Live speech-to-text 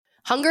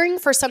Hungering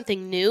for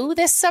something new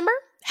this summer?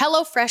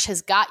 HelloFresh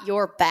has got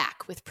your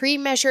back. With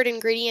pre-measured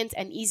ingredients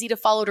and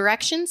easy-to-follow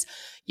directions,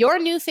 your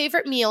new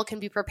favorite meal can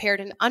be prepared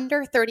in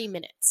under 30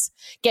 minutes.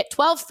 Get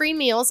 12 free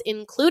meals,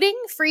 including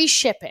free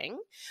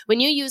shipping,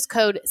 when you use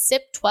code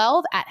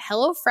SIP12 at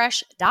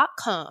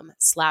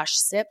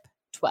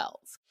HelloFresh.com/SIP12.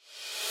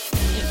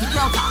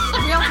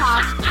 Real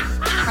talk.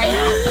 Right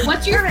now.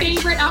 What's your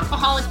favorite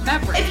alcoholic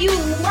beverage? If you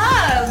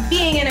love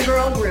being in a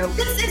girl group,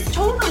 this is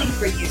totally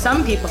for you.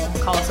 Some people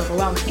call us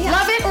overwhelming. Yeah.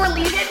 Love it or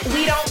leave it,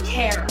 we don't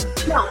care.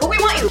 No, but we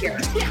want you here.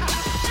 Yeah.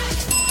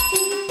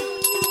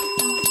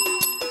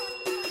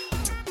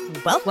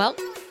 Welcome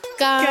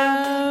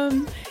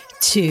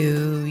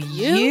to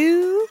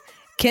You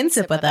Can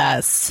Sip With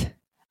Us.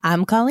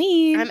 I'm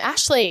Colleen. I'm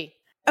Ashley.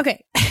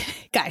 Okay,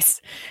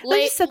 guys,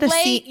 let's just set the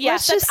scene. Yeah, I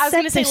was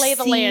going to say lay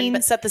the land,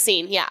 but set the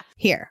scene. Yeah.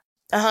 Here.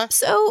 Uh-huh.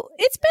 So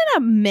it's been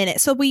a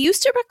minute. So we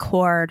used to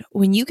record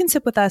when You Can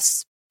Sip With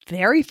Us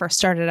very first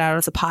started out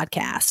as a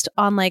podcast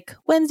on like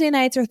Wednesday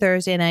nights or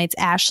Thursday nights.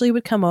 Ashley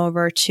would come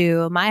over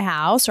to my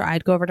house or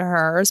I'd go over to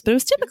hers, but it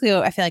was typically,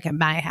 I feel like, at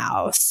my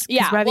house.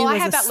 Yeah. Revy Well, I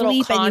was had that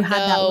asleep little and you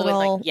had that condo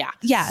little, and like,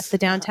 yeah, the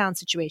downtown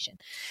situation.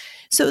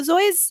 So it was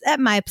always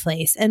at my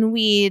place and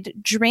we'd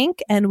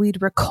drink and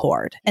we'd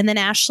record. And then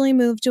Ashley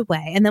moved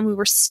away and then we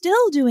were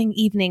still doing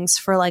evenings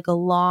for like a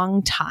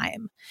long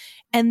time.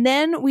 And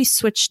then we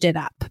switched it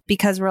up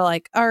because we're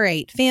like, all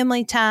right,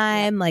 family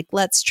time, like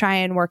let's try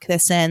and work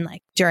this in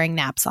like during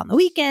naps on the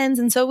weekends.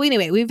 And so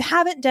anyway, we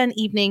haven't done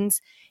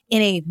evenings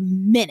in a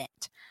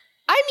minute.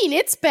 I mean,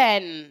 it's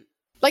been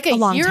like a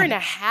long year time. and a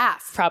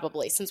half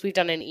probably since we've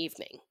done an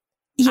evening.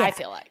 Yeah. I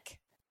feel like.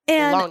 Long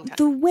And time.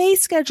 the way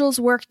schedules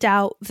worked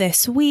out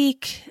this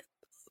week,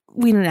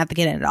 we don't have to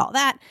get into all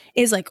that,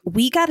 is like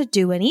we got to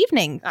do an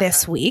evening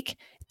this week.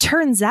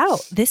 Turns out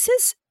this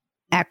is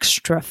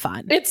extra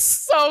fun. It's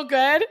so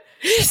good.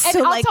 And So,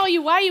 I'll like- tell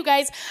you why, you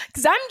guys,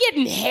 because I'm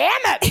getting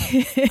hammered.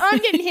 I'm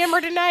getting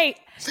hammered tonight.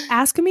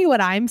 Ask me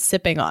what I'm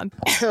sipping on.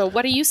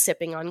 What are you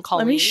sipping on,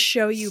 Colleen? Let me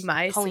show you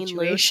my Colleen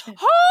situation. Lou.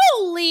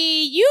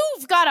 Holy,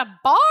 you've got a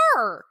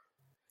bar.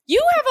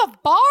 You have a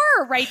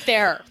bar right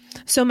there.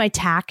 So my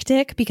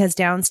tactic, because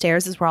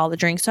downstairs is where all the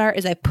drinks are,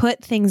 is I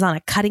put things on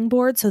a cutting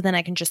board so then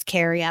I can just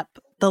carry up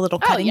the little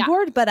cutting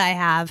board. But I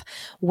have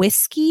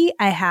whiskey.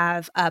 I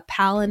have a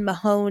Palin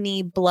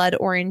Mahoney blood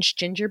orange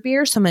ginger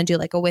beer. So I'm going to do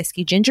like a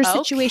whiskey ginger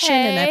situation.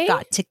 And I've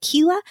got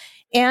tequila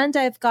and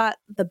I've got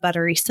the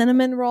buttery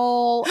cinnamon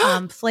roll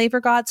flavor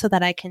god so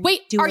that I can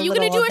Wait, do are you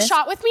going to do a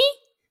shot with me?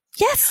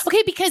 Yes.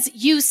 Okay, because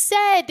you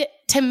said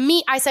to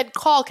me, I said,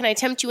 call, can I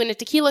tempt you in a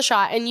tequila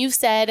shot? And you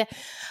said,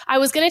 I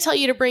was going to tell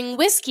you to bring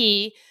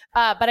whiskey,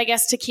 but I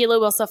guess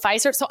tequila will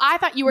suffice. So I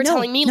thought you were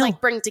telling me,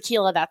 like, bring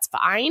tequila, that's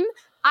fine.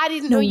 I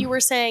didn't know you were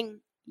saying,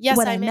 yes,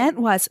 what I meant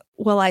was,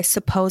 well, I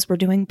suppose we're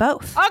doing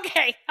both.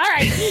 Okay, all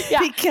right. Yeah.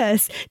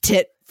 Because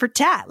tit for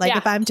tat. Like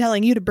if I'm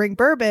telling you to bring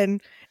bourbon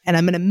and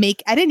I'm going to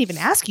make, I didn't even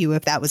ask you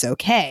if that was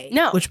okay.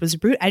 No. Which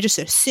was rude. I just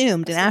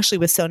assumed. And Ashley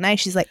was so nice.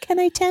 She's like, can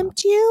I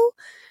tempt you?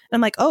 And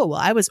I'm like, oh, well,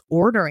 I was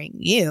ordering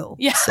you.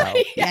 Yeah. So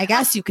I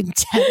guess you can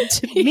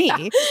tempt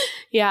me.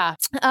 Yeah.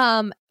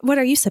 What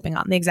are you sipping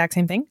on? The exact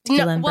same thing?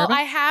 Tequila and well,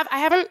 bourbon? I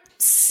haven't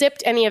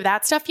sipped any of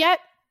that stuff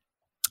yet,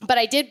 but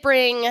I did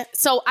bring,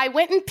 so I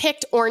went and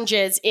picked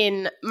oranges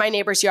in my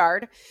neighbor's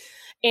yard,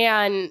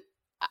 and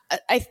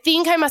I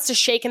think I must have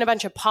shaken a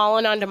bunch of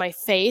pollen onto my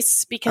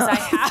face because I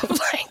have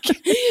like,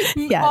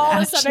 all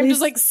of a sudden I'm just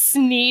like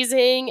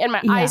sneezing and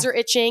my eyes are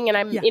itching and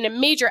I'm in a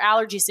major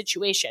allergy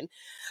situation.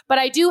 But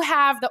I do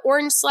have the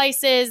orange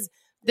slices,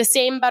 the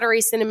same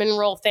buttery cinnamon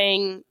roll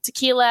thing,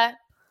 tequila,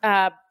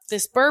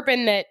 this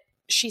bourbon that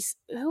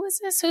who is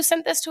this? Who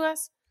sent this to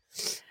us?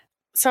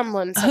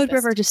 Someone sent Hood this.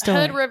 River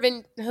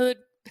Distillery. Hood.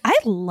 I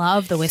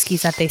love the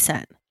whiskeys that they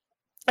sent.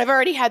 I've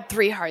already had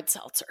 3 hard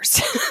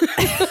seltzers.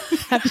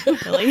 Have you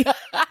really?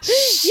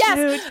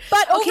 Yes,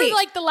 but over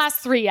like the last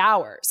 3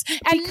 hours.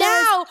 And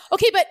now,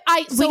 okay, but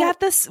we got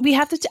this. We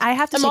have to. I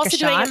have to. I'm take also a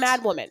shot. doing a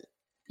Mad Woman.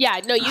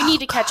 Yeah, no, you need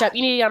to catch up.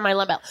 You need to get on my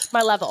level.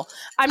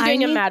 I'm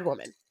doing a Mad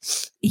Woman.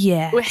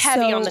 Yeah, we're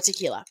heavy on the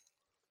tequila.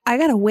 I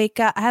gotta wake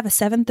up. I have a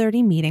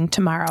 7:30 meeting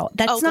tomorrow.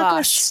 That's not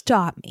going to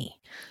stop me.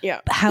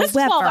 Yeah. However,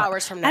 that's 12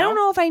 hours from now. I don't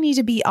know if I need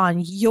to be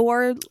on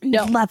your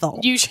level.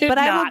 You should but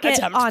not I will get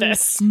attempt on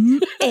this.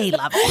 a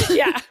level.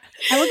 Yeah.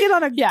 I will get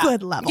on a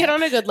good level. Get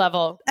on a good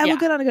level. I will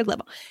get on a good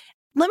level.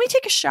 Let me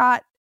take a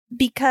shot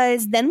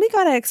because then we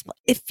got to explain.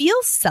 It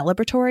feels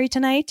celebratory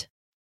tonight.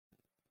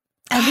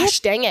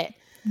 Gosh, dang it.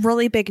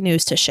 Really big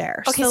news to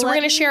share. Okay, so we're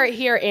going to share it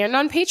here and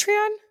on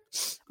Patreon?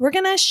 We're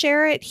going to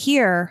share it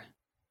here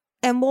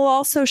and we'll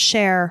also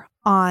share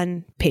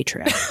on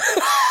Patreon.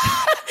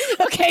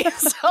 Okay,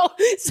 so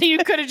you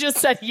could have just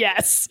said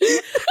yes.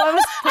 I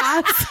was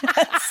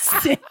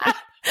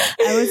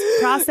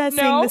processing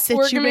the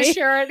situation. We're going to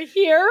share it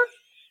here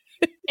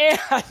and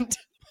on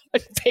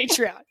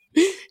Patreon.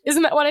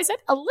 Isn't that what I said?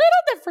 A little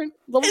different.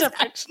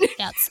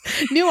 Yes.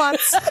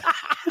 Nuance.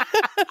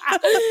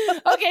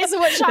 Okay, so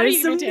what shot are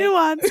you going to take?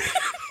 Nuance.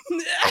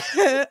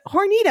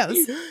 Hornitos.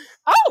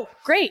 Oh,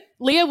 great.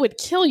 Leah would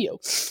kill you.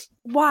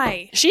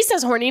 Why? She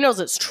says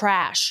Hornitos is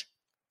trash.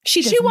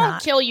 She won't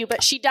not. kill you,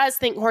 but she does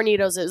think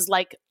Hornitos is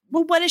like.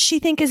 Well, what does she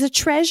think is a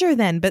treasure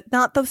then? But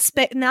not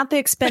the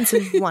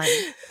expensive one.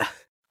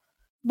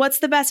 What's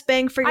the best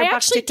bang for your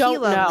buck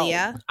tequila, don't know.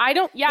 Leah? I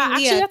don't. Yeah, Leah,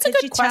 actually, that's a could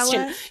good you tell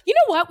question. us? You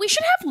know what? We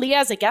should have Leah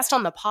as a guest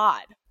on the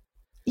pod.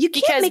 You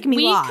can't Because make me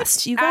we lost.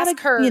 could You gotta, ask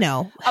her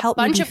help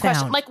a bunch me of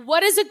questions. found. Like,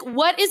 what is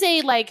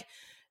a like?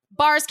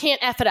 Bars can't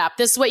F it up.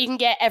 This is what you can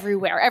get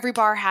everywhere. Every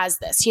bar has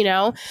this, you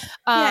know?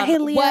 Yeah, hey,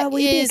 Leah, will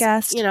you be a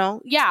guest? You know,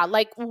 yeah,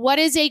 like what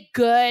is a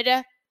good,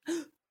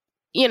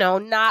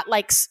 not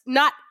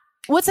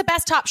what's the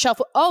best top shelf?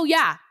 Oh,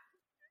 yeah.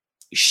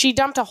 She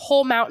dumped a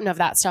whole mountain of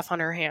that stuff on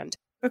her hand.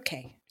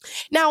 Okay.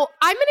 Now,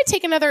 I'm going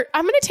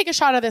to take a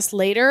shot of this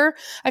later.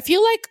 I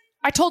feel like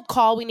I told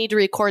Call we need to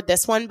record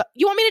this one, but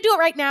you want me to do it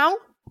right now?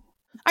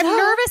 I'm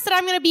nervous that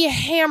I'm going to be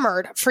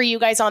hammered for you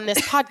guys on this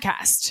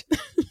podcast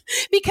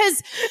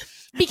because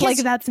like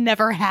that's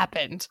never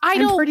happened. I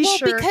know, I'm pretty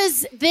sure.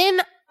 because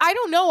then I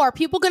don't know. Are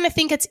people going to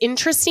think it's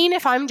interesting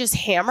if I'm just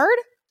hammered?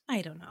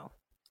 I don't know.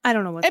 What's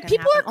going to happen.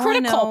 People are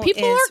critical.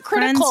 People are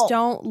critical. Friends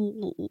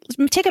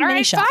don't take a All mini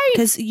right, shot fine.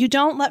 because you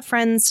don't let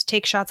friends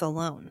take shots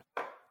alone.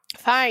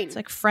 Fine. It's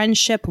like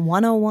friendship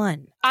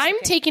 101. I'm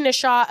taking a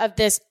shot of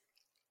this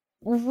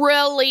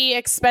really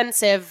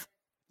expensive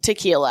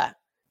tequila.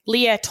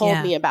 Leah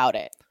told me about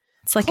it.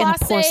 It's like in a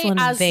porcelain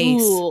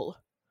vase.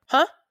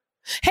 Huh?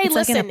 Hey, It's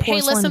like in a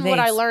porcelain what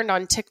I vase. learned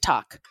on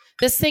TikTok.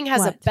 This thing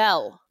has a What?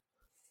 bell.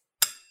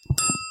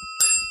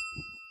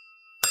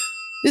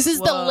 This is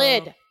the Whoa.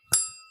 lid.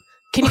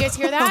 Can you guys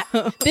hear that?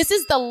 This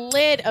is the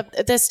lid of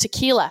this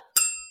tequila.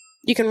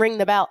 You can ring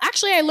the bell.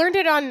 Actually, I learned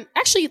it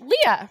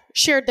Leah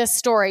shared this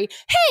story.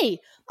 Hey,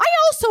 I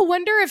also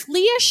wonder if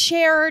Leah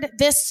shared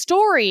this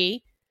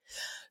story.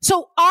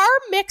 So our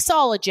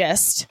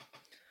mixologist,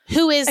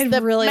 who is I'd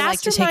the really like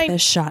to take mastermind.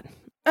 this shot.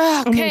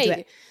 gonna do Okay.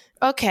 it.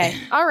 Okay.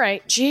 All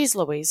right. Jeez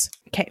Louise.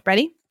 Okay,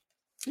 ready?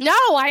 No,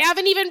 I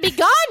haven't even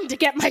begun to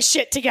get my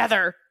shit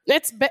together.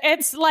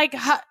 It's like,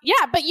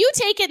 yeah, but you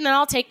take it and then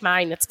I'll take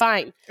mine. It's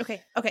fine.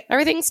 Okay.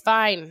 Everything's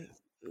fine.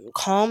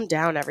 Calm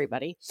down,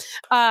 everybody.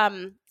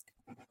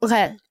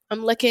 Okay.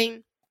 I'm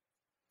licking.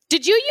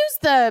 Did you use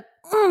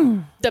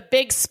the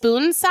big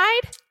spoon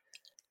side?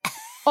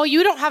 Oh,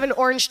 you don't have an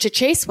orange to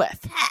chase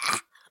with.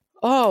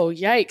 Oh,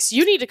 yikes.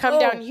 You need to come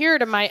down here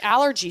to my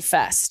allergy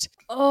fest.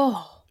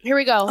 Oh. Here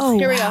we go. Oh,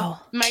 Here we wow.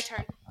 go. My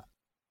turn.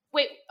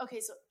 Wait. Okay.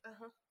 So.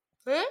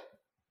 Huh?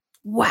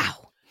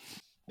 Wow.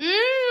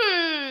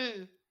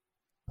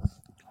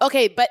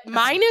 Okay, but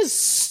mine is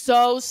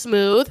so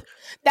smooth.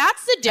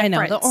 That's the difference.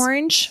 I know. The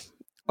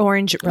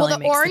orange really the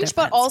makes orange, the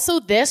but difference. also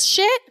this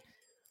shit.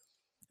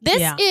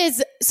 This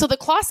is so the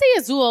Clase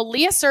Azul.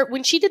 Leah served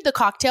when she did the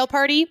cocktail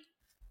party.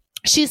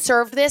 She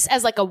served this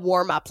as like a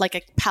warm up, like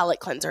a palate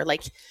cleanser.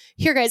 Like,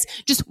 here, guys,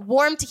 just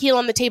warm tequila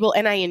on the table,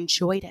 and I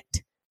enjoyed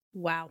it.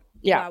 Wow.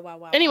 Yeah.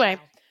 Wow. Anyway.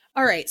 Wow.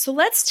 All right. So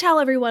let's tell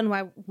everyone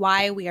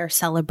why we are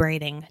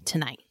celebrating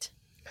tonight.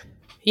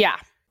 Yeah.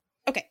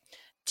 Okay.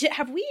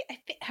 Have we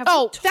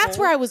That's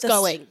where I was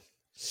going.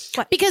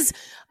 What? Because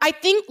I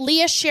think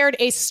Leah shared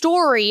a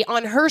story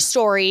on her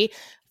story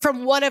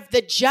from one of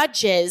the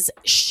judges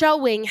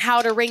showing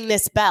how to ring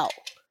this bell.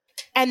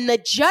 And the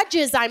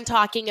judges I'm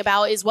talking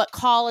about is what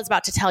Call is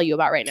about to tell you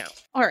about right now.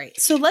 All right.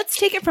 So let's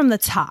take it from the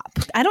top.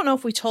 I don't know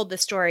if we told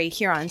this story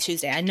here on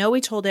Tuesday. I know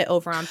we told it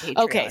over on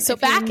Patreon. Okay, so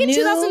If you're back in new-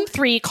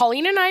 2003,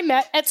 Colleen and I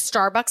met at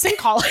Starbucks in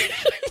college.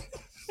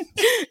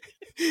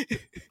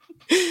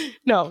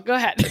 No, go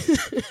ahead.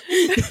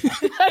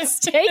 Let's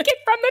take it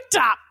from the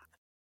top.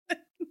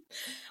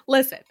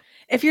 Listen,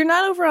 if you're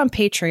not over on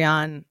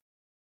Patreon,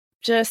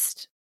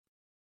 just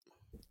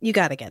you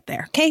got to get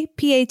there. Okay.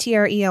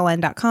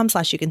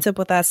 patreon.com/you can sip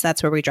with us.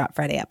 That's where we drop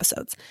Friday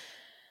episodes.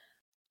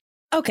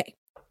 Okay.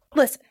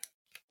 Listen,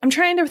 I'm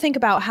trying to think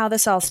about how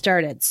this all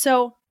started.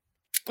 So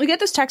we get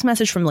this text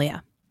message from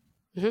Leah.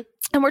 Mhm.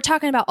 And we're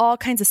talking about all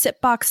kinds of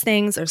sip box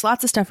things. There's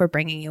lots of stuff we're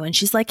bringing you. And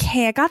she's like,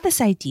 hey, I got this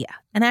idea.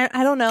 And I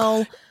don't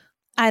know.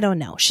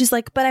 She's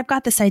like, but I've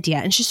got this idea.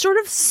 And she sort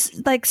of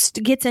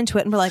gets into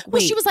it. And we're like, wait.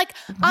 Well, she was like,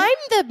 I'm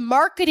the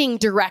marketing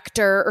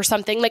director or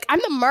something. Like, I'm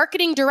the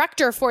marketing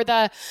director for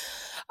the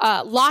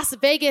Las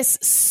Vegas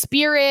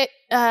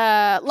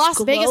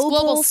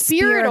Global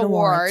Spirit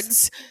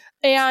Awards.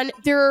 And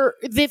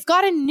they've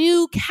got a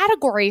new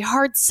category,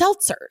 hard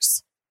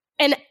seltzers.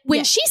 And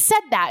when she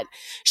said that,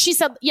 she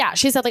said,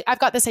 like, I've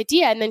got this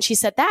idea. And then she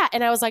said that.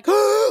 And I was like,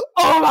 oh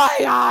my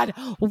God,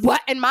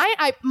 what? And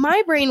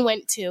my brain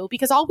went to,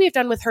 because all we've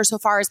done with her so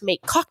far is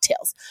make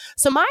cocktails.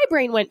 So my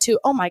brain went to,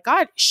 oh my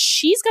God,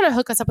 she's going to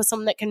hook us up with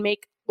someone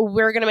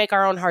we're going to make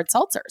our own hard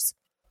seltzers.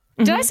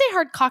 Mm-hmm. Did I say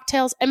hard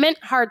cocktails? I meant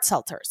hard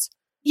seltzers.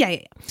 Yeah.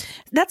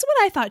 That's what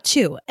I thought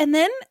too. And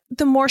then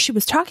the more she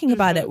was talking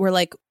about it, we're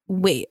like,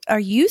 wait, are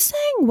you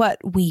saying what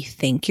we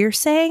think you're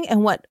saying?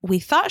 And what we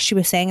thought she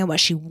was saying and what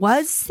she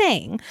was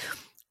saying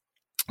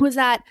was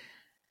that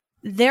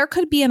there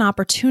could be an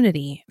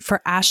opportunity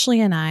for Ashley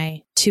and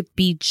I to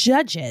be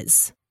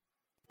judges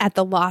at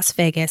the Las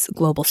Vegas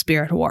Global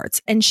Spirit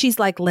Awards. And she's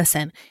like,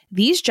 listen,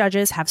 these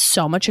judges have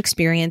so much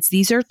experience.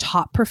 These are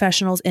top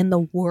professionals in the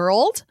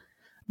world,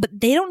 but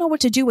they don't know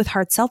what to do with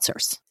hard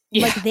seltzers.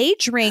 Yeah. Like they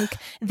drink,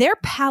 their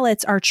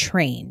palates are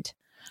trained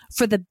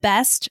for the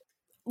best.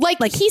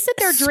 Like he said,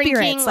 they're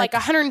drinking like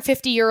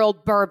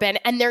 150-year-old bourbon,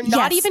 and they're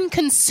not even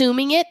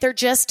consuming it. They're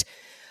just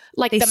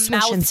like the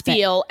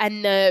mouthfeel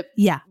and the,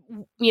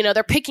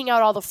 they're picking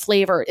out all the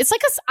flavor. It's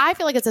like I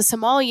feel like it's a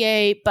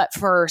sommelier, but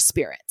for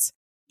spirits.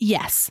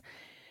 Yes.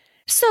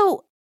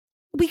 So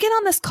we get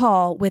on this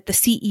call with the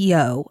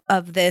CEO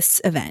of this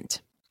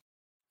event,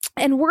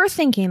 and we're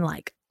thinking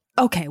like,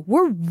 okay,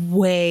 we're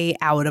way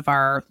out of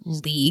our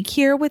league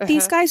here with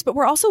these guys, but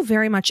we're also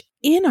very much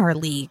in our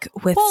league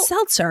with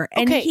seltzer.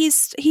 And he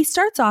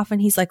starts off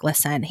and he's like,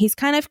 listen, he's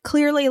kind of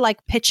clearly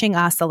like pitching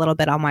us a little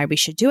bit on why we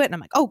should do it. And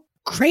I'm like, oh,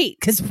 great,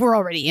 because we're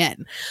already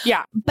in.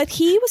 Yeah. But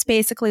he was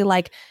basically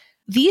like,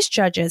 these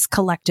judges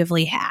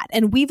collectively had,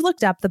 and we've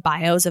looked up the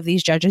bios of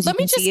these judges. Can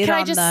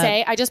I just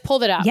say, I just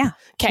pulled it up. Yeah.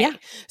 Okay. Yeah.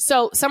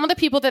 So some of the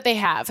people that they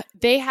have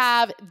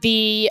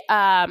the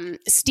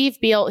Steve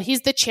Beal.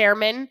 He's the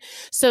chairman.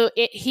 So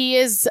he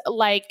is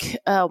like,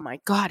 oh my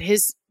God,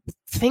 his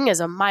thing is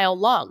a mile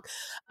long.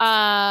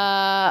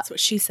 That's what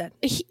she said.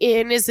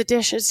 In his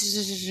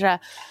additions.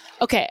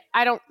 Okay.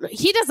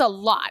 He does a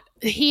lot.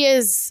 He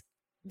is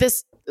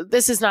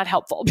this is not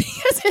helpful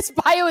because his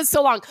bio is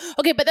so long.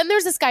 Okay, but then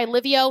there's this guy,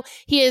 Livio.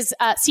 He is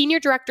Senior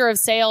Director of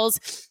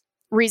Sales,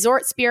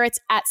 Resort Spirits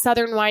at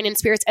Southern Wine and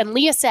Spirits. And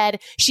Leah said,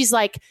 she's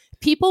like,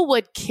 people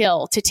would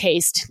kill to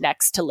taste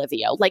next to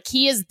Livio. Like,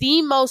 he is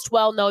the most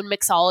well-known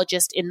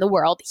mixologist in the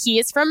world. He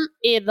is from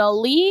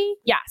Italy.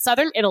 Yeah,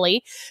 Southern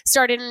Italy.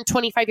 Started in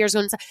 25 years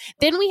ago.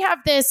 Then we have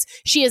this.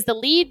 She is the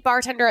lead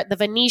bartender at the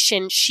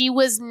Venetian. She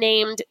was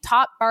named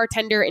top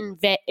bartender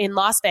in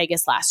Las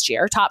Vegas last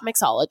year, top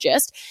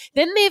mixologist.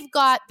 Then they've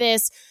got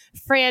this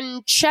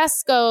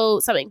Francesco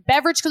something,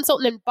 beverage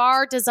consultant and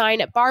bar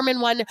design at Barman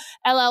One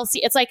LLC.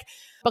 It's like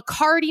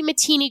Bacardi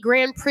Martini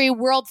Grand Prix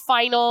World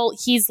Final.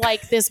 He's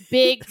like this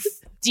big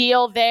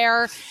deal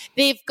there.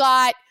 They've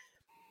got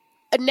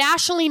a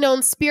nationally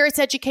known spirits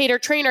educator,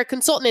 trainer,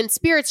 consultant, and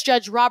spirits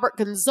judge, Robert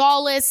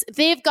Gonzalez.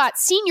 They've got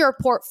senior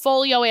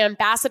portfolio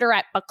ambassador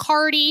at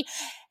Bacardi.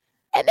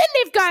 And then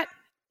they've got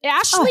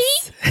Ashley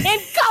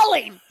and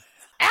Culling.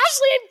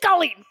 Ashley and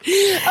Culling.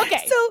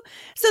 Okay.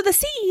 So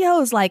the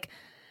CEO is like,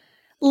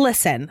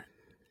 listen,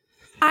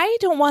 I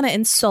don't want to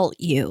insult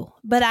you,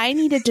 but I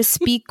needed to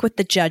speak with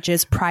the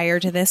judges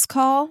prior to this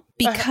call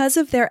because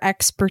of their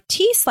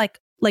expertise. Like,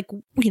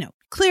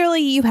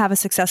 clearly you have a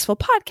successful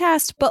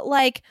podcast, but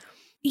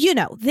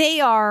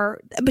they are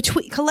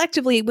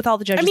collectively with all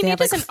the judges. I mean, they it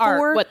have isn't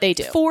art what they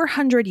do.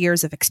 400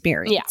 years of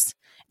experience. Yes.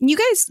 And you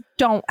guys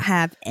don't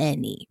have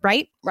any,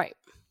 right? Right.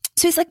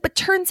 So he's like, but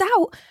turns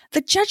out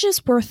the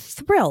judges were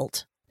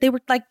thrilled. They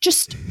were like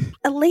just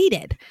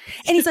elated.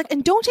 And he's like,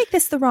 and don't take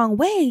this the wrong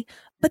way,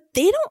 but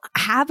they don't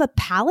have a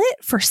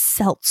palate for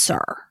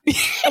seltzer.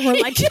 And we're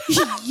like,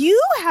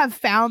 you have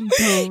found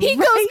the He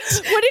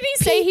goes, what did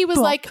he say? He was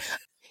like,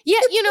 yeah,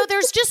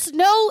 there's just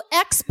no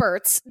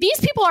experts. These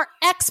people are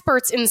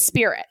experts in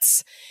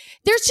spirits.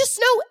 There's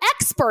just no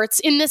experts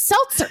in the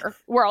seltzer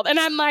world. And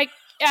I'm like,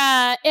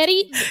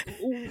 Eddie,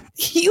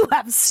 you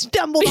have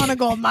stumbled on a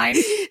gold mine.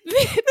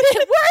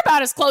 We're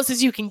about as close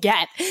as you can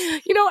get, and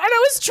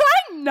I was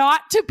trying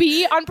not to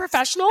be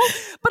unprofessional,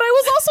 but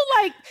I was also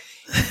like,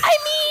 I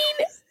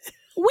mean,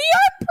 we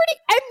are pretty.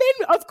 And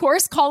then, of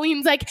course,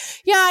 Colleen's like,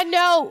 yeah,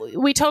 no,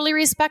 we totally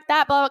respect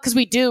that, blah, because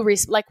we do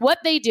what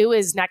they do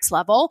is next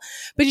level.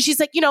 But she's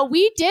like,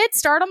 we did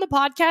start on the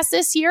podcast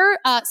this year,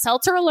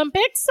 Seltzer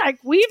Olympics. Like,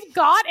 we've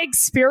got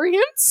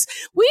experience.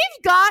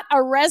 We've got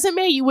a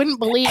resume you wouldn't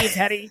believe,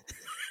 Hetty.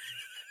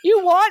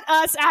 You want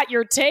us at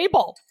your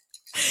table.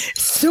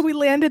 So we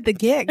landed the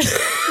gig.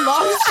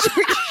 Long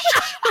story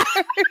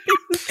short,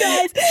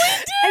 guys,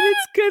 and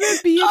it's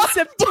gonna be in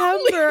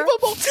September. And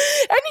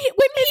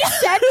when he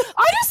said,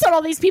 I just thought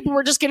all these people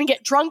were just gonna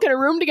get drunk in a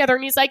room together,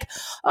 and he's like,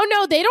 oh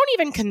no, they don't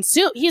even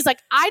consume. He's like,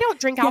 I don't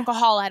drink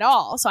alcohol at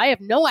all, so I have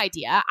no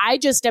idea. I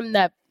just am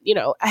I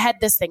had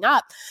this thing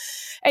up.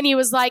 And he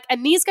was like,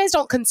 and these guys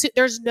don't consume.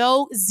 There's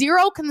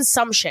zero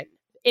consumption.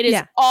 It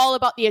is all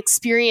about the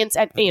experience,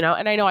 and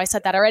and I know I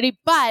said that already,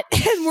 but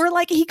and we're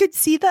like, he could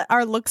see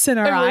our looks in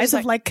our eyes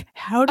of like,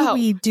 how do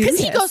we do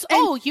this? Because he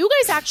goes, you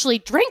guys actually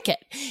drink it.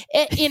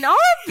 In our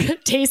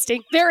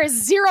tasting, there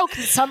is zero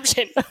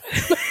consumption.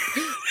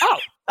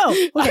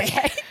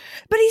 Okay.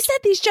 But he said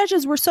these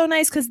judges were so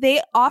nice because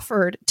they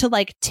offered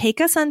to take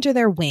us under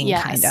their wing,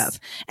 kind of,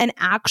 and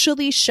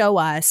actually show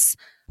us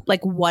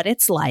what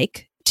it's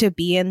like to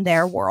be in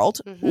their world.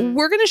 Mm-hmm.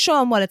 We're going to show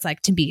them what it's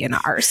like to be in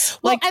ours.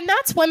 Well, and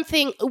that's one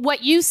thing,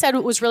 what you said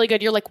was really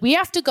good. You're like, we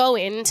have to go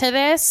into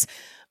this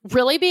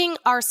really being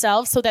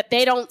ourselves so that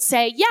they don't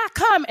say, yeah,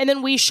 come. And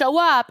then we show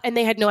up and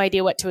they had no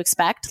idea what to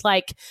expect.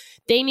 Like,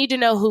 they need to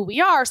know who we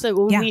are. So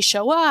when we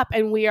show up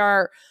and we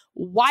are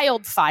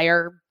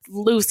wildfire,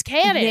 loose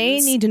cannons. They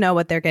need to know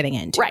what they're getting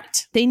into.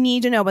 Right. They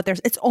need to know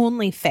it's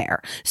only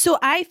fair. So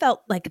I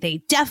felt like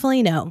they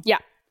definitely know. Yeah.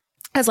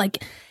 as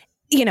like,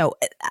 you know,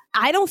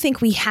 I don't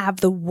think we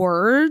have the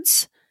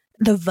words,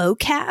 the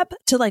vocab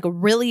to like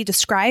really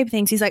describe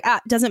things. He's like,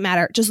 it doesn't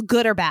matter, just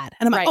good or bad.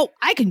 And I'm like, oh,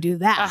 I can do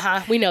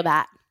that. We know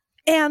that.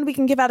 And we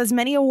can give out as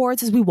many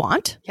awards as we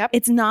want. Yep.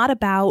 It's not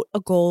about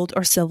a gold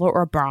or silver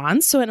or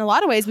bronze. So in a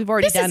lot of ways, we've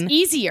already done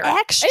easier.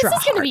 Extra This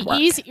is going to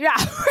be easy. Yeah.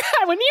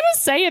 When he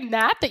was saying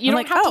that you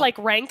don't have to like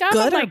rank them.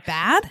 Good I'm or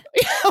bad?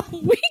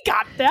 We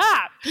got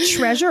that.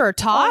 Treasure or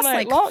toss?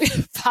 Like,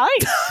 fine.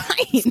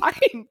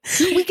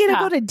 We get to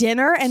go to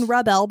dinner and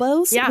rub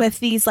elbows with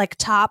these like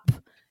top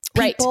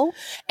people.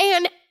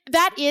 And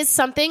that is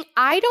something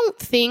I don't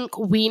think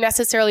we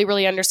necessarily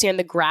really understand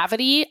the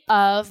gravity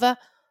of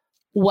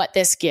what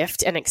this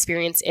gift and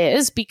experience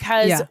is,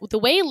 because the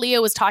way Leah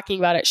was talking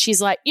about it,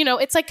 she's like, you know,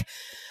 it's like,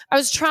 I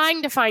was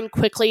trying to find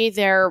quickly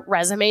their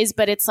resumes,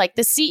 but it's like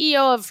the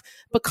CEO of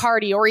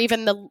Bacardi, or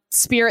even the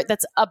spirit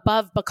that's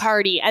above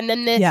Bacardi, and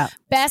then the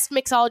best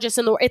mixologist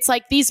in the world. It's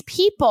like these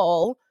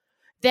people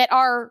that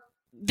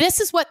this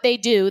is what they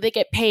do. They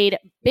get paid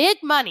big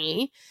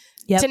money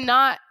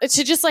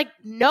to just like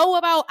know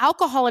about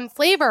alcohol and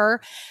flavor.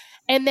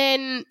 And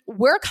then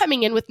we're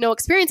coming in with no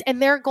experience,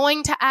 and they're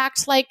going to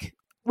act like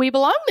we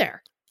belong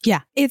there. Yeah.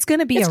 It's going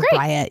to be great.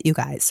 Riot, you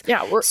guys.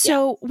 Yeah.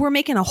 We're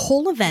making a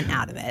whole event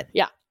out of it.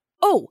 Yeah.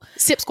 Oh,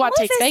 Sip Squad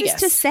takes Vegas.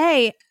 Is to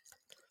say,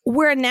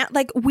 we're not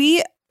like,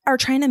 we are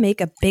trying to make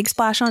a big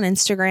splash on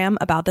Instagram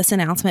about this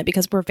announcement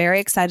because we're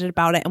very excited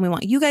about it, and we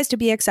want you guys to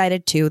be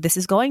excited too. This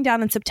is going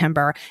down in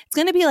September. It's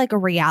going to be like a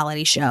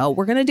reality show.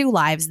 We're going to do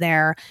lives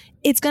there.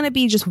 It's going to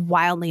be just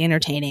wildly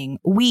entertaining.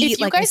 If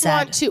you guys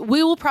want to,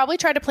 we will probably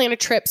try to plan a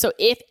trip. So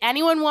if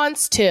anyone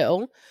wants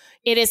to,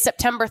 it is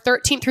September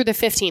 13th through the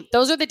 15th.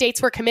 Those are the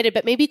dates we're committed,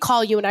 but maybe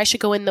call you and I should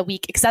go in the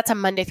week, because that's a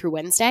Monday through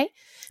Wednesday.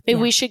 Maybe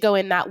we should go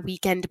in that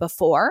weekend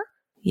before.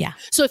 Yeah.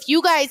 So if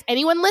you guys,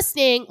 anyone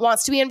listening,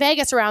 wants to be in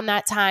Vegas around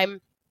that time,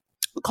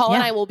 Call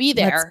and I will be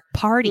there. Let's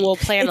party. We'll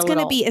plan It's going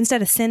to be,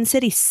 instead of Sin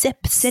City,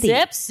 Sip City.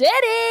 Sip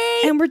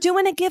City. And we're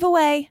doing a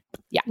giveaway.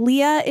 Yeah.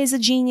 Leah is a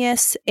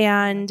genius,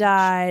 and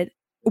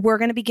we're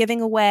going to be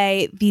giving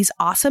away these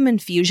awesome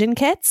infusion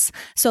kits.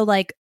 So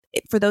like,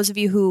 for those of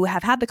you who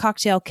have had the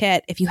cocktail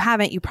kit, if you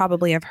haven't, you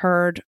probably have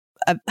heard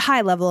a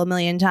high level a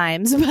million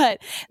times, but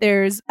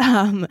there's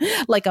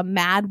like a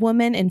Mad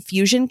Woman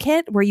infusion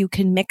kit where you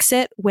can mix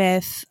it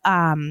with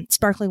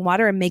sparkling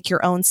water and make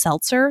your own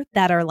seltzer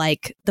that are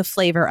like the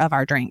flavor of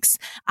our drinks.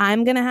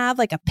 I'm going to have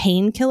like a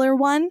painkiller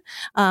one,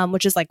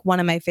 which is like one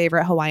of my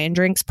favorite Hawaiian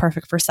drinks,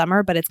 perfect for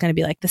summer, but it's going to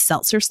be like the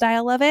seltzer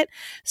style of it.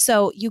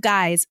 So you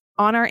guys,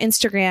 on our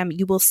Instagram,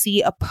 you will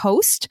see a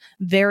post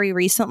very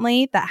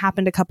recently that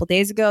happened a couple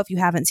days ago. If you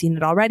haven't seen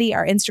it already,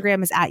 our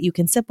Instagram is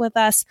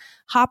 @YouCanSipWithUs.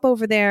 Hop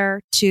over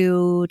there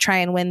to try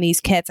and win these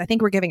kits. I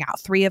think we're giving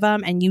out 3 of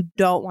them, and you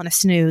don't want to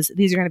snooze.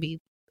 These are going to be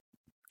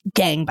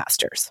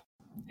gangbusters.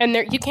 And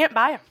you can't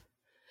buy them.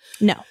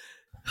 No.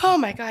 Oh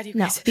my God, you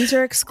guys. No, these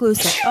are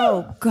exclusive.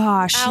 Oh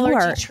gosh.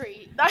 Allergy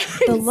treat.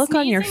 The look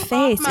on your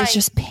face is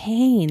just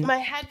pain. My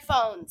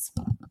headphones.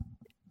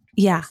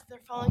 Yeah. They're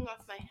falling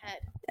off my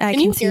head. I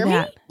can see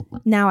that.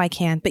 Now I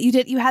can. But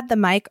you had the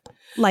mic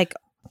like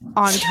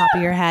on top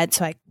of your head,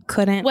 so I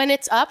couldn't. When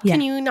it's up,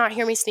 can you not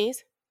hear me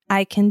sneeze?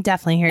 I can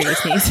definitely hear you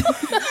sneeze.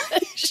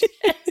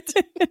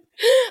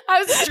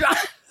 I was trying.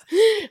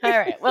 All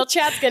right. Well,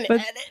 Chad's going to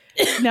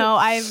edit. No,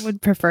 I would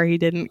prefer he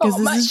didn't, because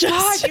this is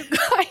just... God, you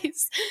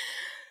guys.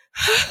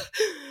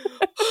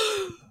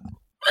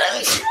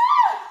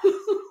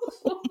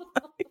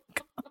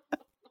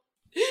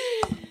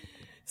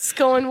 It's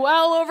going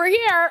well over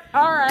here.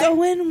 All right.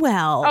 Going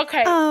well.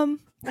 Okay.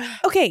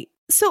 Okay.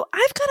 So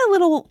I've got a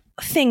little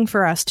thing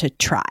for us to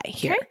try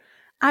here. Okay.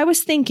 I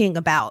was thinking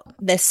about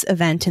this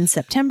event in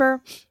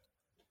September.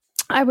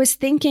 I was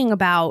thinking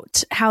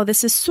about how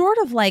this is sort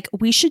of like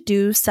we should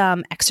do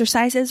some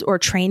exercises or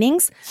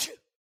trainings,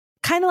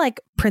 kind of like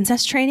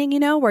princess training,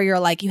 where you're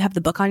like, you have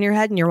the book on your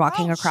head and you're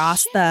walking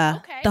across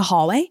the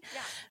hallway.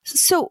 Yeah.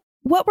 So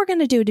what we're going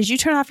to do, did you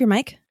turn off your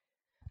mic?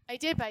 I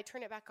did, but I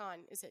turned it back on.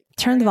 Is it?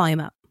 Turn the volume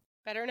up.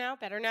 Better now,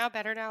 better now,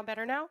 better now,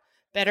 better now,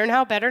 better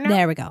now, better now.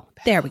 There we go.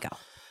 There we go.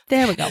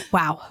 There we go.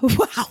 Wow.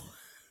 Wow.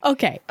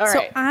 Okay. All right.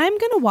 So I'm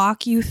going to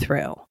walk you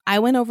through. I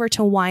went over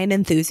to Wine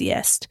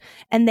Enthusiast,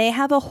 and they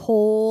have a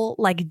whole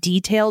like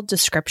detailed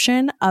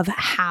description of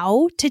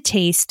how to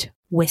taste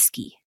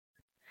whiskey.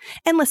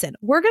 And listen,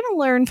 we're going to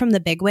learn from the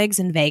bigwigs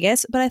in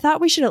Vegas, but I thought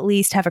we should at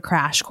least have a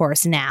crash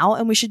course now,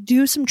 and we should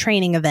do some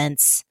training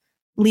events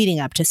leading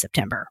up to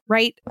September,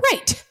 right?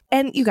 Right.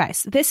 And you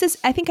guys,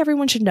 I think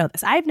everyone should know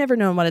this. I've never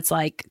known what it's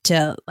like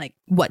to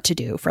what to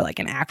do for like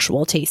an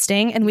actual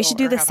tasting. And we should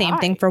do the same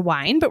thing for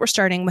wine, but we're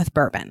starting with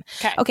bourbon.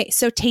 Okay.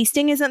 So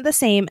tasting isn't the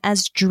same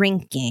as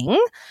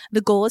drinking.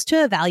 The goal is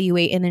to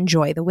evaluate and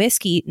enjoy the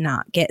whiskey,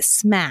 not get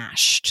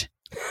smashed.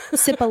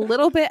 Sip a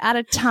little bit at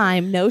a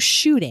time, no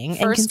shooting,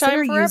 and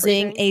consider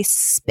using a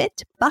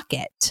spit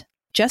bucket,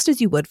 just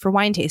as you would for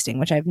wine tasting,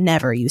 which I've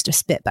never used a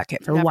spit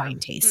bucket for wine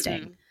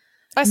tasting. Mm-mm.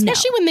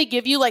 Especially when they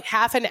give you like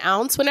half an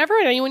ounce. Whenever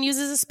anyone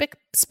uses a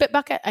spit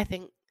bucket, I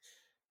think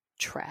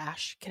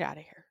trash. Get out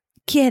of here.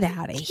 Get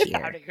out of here.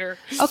 Get out of here.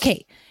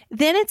 Okay.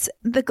 Then it's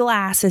the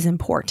glass is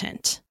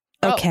important.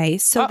 Okay.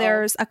 So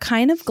there's a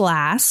kind of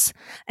glass,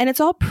 and it's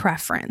all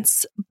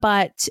preference,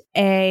 but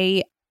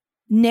a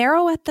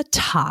narrow at the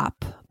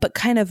top, but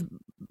kind of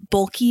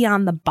bulky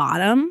on the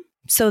bottom.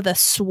 So the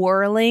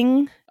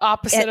swirling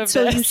opposite of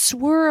so this. you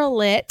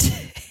swirl it,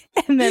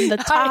 and then the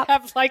top. I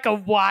have like a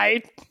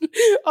wide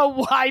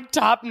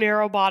top,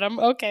 narrow bottom.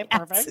 Okay,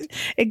 perfect.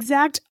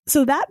 Exact.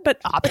 So that, but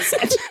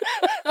opposite.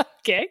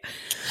 Okay.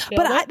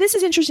 But this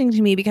is interesting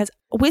to me because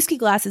whiskey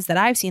glasses that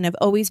I've seen have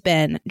always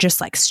been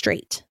just like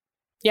straight.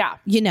 Yeah.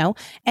 You know,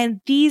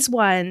 and these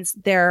ones,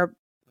 they're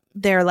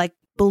like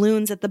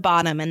balloons at the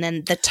bottom, and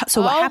then the top.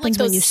 So what happens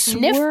like when you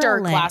snifter swirl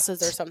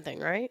glasses it, or something,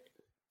 right?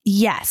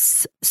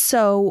 Yes.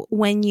 So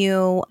when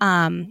you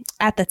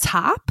at the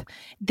top,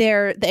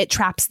 it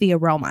traps the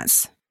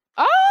aromas.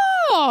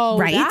 Oh,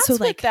 right. That's so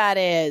what that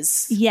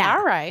is. Yeah.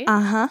 All right.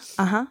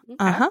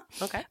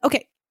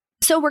 Okay.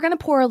 So we're gonna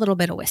pour a little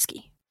bit of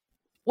whiskey.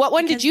 What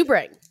one did you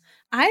bring?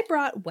 I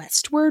brought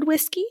Westward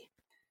whiskey,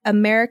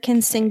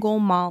 American single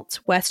malt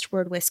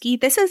Westward whiskey.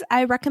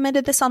 I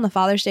recommended this on the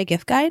Father's Day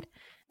gift guide.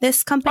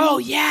 This company. Oh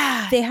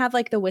yeah. They have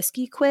like the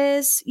whiskey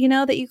quiz,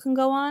 that you can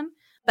go on.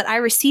 But I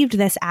received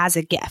this as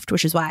a gift,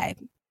 which is why,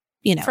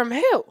 From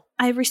who?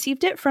 I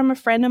received it from a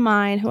friend of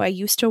mine who I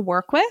used to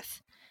work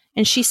with.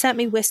 And she sent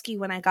me whiskey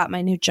when I got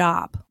my new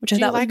job, which I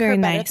thought was very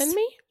nice. Better than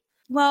me?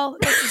 Well,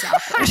 this is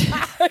awkward.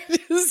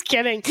 Just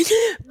kidding.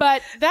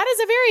 But that is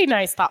a very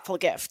nice, thoughtful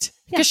gift.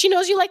 Because she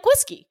knows you like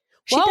whiskey.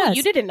 She does.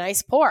 You did a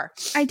nice pour.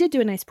 I did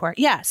do a nice pour.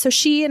 Yeah. So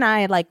she and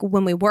I, like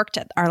when we worked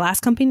at our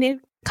last company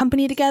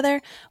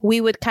together, we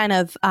would kind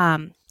of,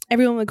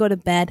 everyone would go to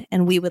bed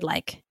and we would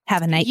like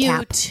have a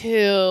nightcap. You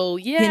too.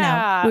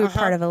 Yeah. We were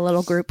part of a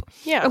little group.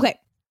 Yeah. Okay.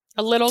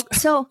 A little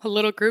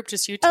group,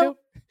 just you two? Oh,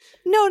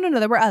 no.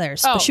 There were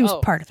others, but she was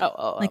part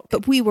of it.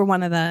 But we were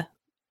one of the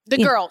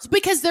girls,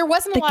 because there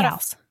wasn't a lot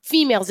gals. of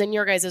females in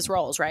your guys'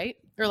 roles, right?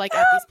 Or like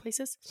at these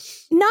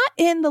places? Not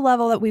in the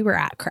level that we were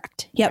at,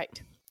 correct? Yep.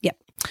 Right. Yep.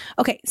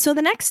 Okay, so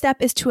the next step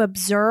is to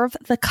observe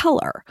the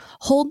color.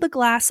 Hold the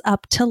glass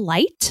up to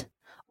light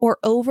or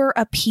over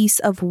a piece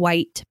of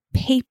white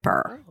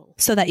paper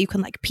so that you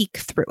can like peek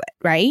through it,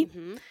 right?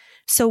 Mm-hmm.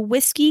 So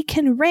whiskey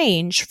can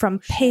range from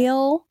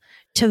pale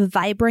to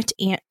vibrant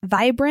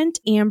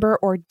amber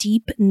or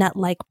deep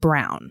nut-like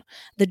brown.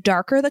 The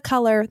darker the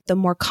color, the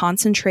more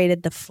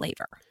concentrated the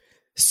flavor.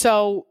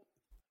 So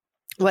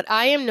what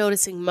I am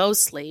noticing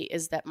mostly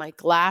is that my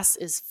glass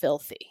is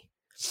filthy.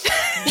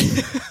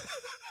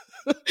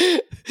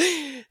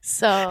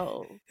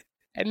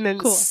 And then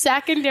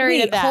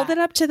secondary to that. Hold it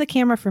up to the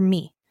camera for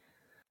me.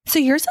 So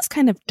yours is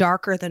kind of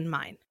darker than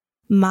mine.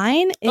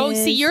 Mine is... Oh,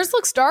 see, yours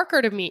looks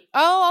darker to me.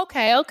 Oh,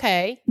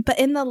 okay. But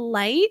in the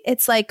light,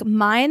 it's like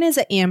mine is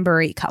an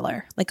ambery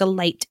color, like a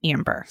light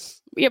amber.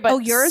 Yeah,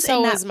 but yours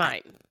is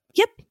mine.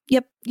 Yep.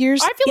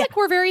 Yours. I feel like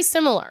we're very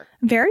similar.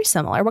 Very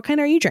similar. What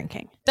kind are you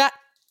drinking?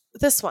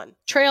 This one.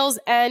 Trails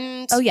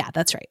End. Oh, yeah,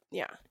 that's right.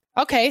 Yeah.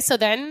 Okay, so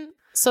then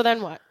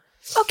what?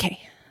 Okay.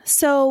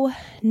 So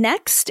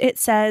next it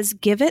says,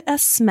 give it a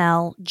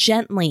smell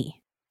gently.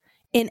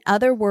 In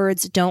other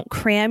words, don't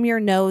cram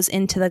your nose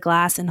into the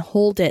glass and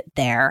hold it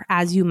there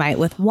as you might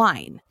with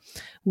wine.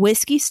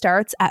 Whiskey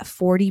starts at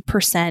 40%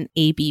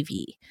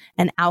 ABV,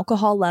 and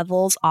alcohol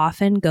levels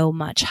often go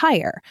much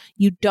higher.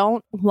 You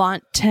don't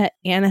want to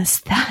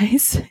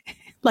anesthetize,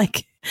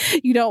 like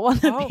you don't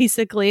want to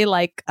basically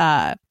like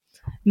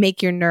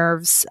make your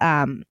nerves.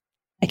 I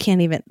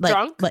can't even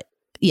drunk.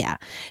 Yeah.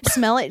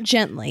 Smell it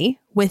gently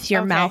with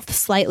your mouth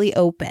slightly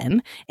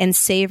open and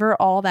savor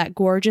all that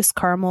gorgeous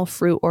caramel,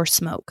 fruit, or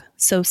smoke.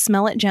 So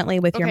smell it gently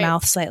with your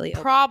mouth slightly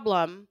open.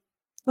 Problem.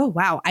 Oh,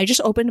 wow. I just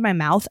opened my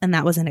mouth and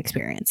that was an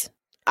experience.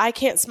 I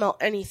can't smell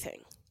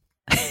anything.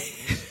 I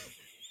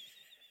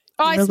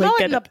smell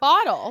it in the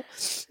bottle.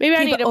 Maybe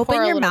I need to open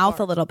pour your mouth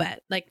more. a little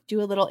bit. Like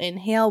do a little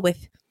inhale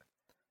with.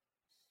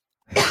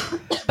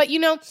 But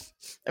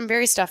I'm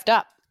very stuffed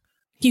up.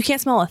 You can't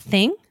smell a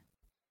thing?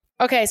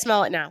 Okay,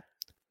 smell it now.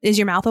 Is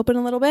your mouth open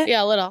a little bit?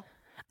 Yeah, a little.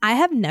 I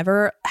have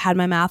never had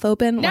my mouth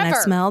open when I've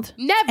smelled.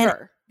 Never.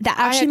 And that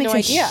actually makes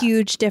a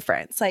huge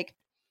difference. Like,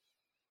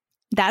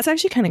 that's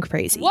actually kind of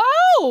crazy.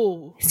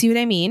 Whoa. See what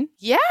I mean?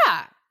 Yeah.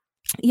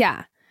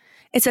 Yeah.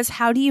 It says,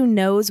 how do you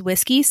nose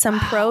whiskey? Some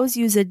pros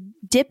use a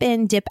dip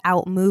in, dip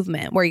out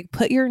movement where you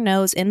put your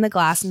nose in the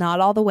glass, not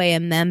all the way,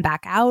 and then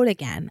back out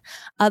again.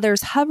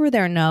 Others hover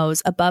their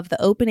nose above the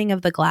opening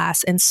of the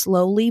glass and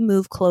slowly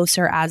move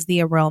closer as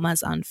the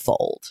aromas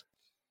unfold.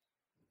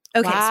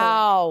 Okay.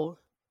 Wow.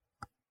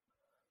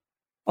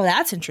 Oh,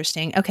 that's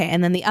interesting. Okay.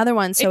 And then the other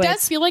one. So it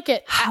does feel like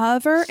it.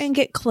 Hover and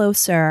get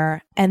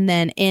closer and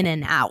then in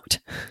and out.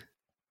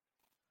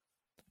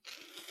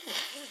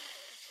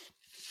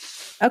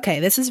 Okay.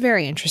 This is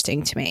very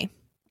interesting to me.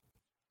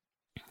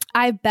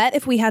 I bet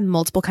if we had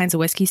multiple kinds of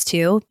whiskeys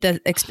too,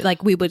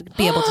 we would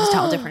be able to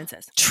tell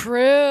differences.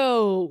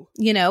 True.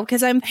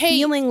 Because I'm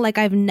feeling like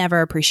I've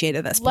never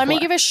appreciated this before. Let me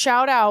give a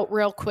shout out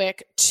real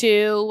quick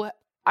to,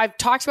 I've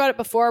talked about it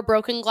before,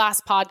 Broken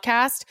Glass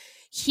Podcast.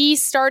 he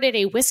started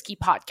a whiskey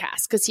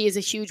podcast because he is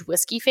a huge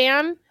whiskey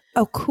fan.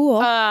 Oh,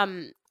 cool.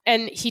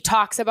 And he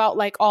talks about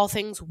like all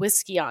things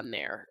whiskey on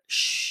there.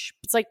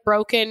 It's like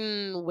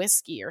Broken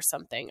Whiskey or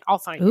something. I'll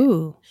find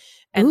it.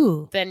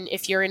 And then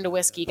if you're into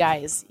whiskey,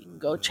 guys, you can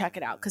go check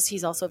it out because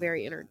he's also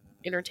very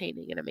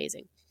entertaining and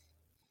amazing.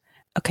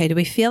 Okay, do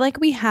we feel like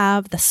we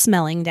have the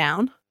smelling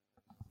down?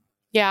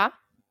 Yeah.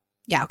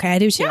 Yeah, okay, I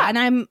do too. Yeah. And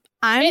I'm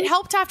It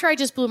helped after I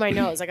just blew my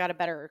nose. I got a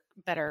better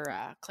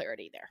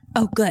clarity there.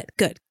 Oh,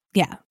 good.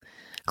 Yeah.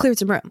 Cleared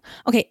some room.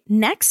 Okay,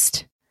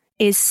 next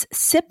is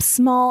sip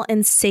small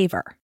and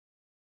savor.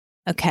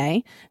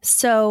 Okay.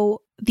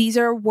 So these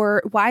are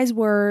wise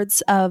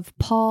words of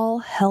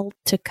Paul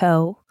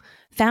Heltico,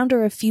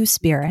 founder of Few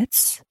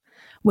Spirits,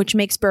 which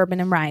makes bourbon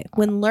and rye.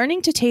 When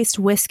learning to taste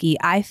whiskey,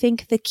 I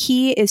think the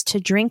key is to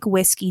drink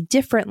whiskey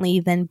differently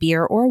than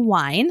beer or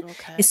wine,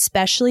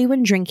 especially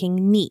when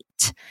drinking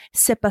neat.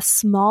 Sip a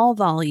small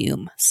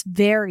volume,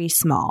 very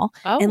small,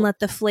 and let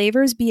the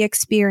flavors be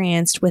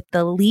experienced with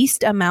the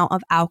least amount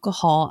of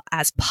alcohol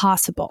as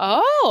possible.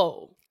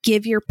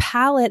 Give your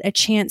palate a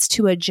chance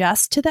to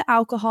adjust to the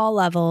alcohol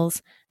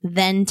levels,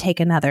 then take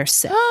another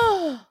sip.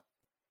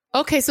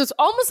 Okay, so it's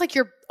almost like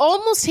you're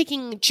almost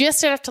taking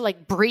just enough to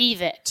like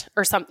breathe it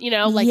or something,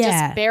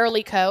 just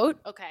barely coat.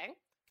 Okay.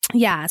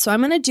 Yeah, so I'm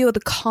going to do the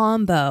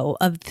combo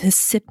of the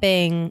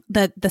sipping,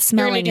 the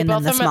smelling, and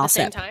then the small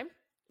sip. At the same time?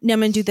 No, I'm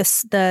going to do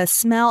the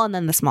smell and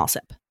then the small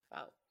sip.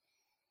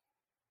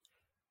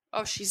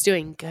 Oh, she's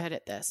doing good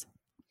at this.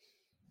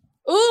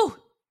 Ooh.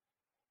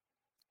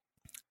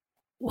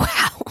 Wow.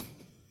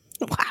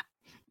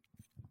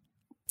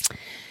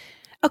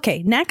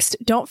 Okay, next,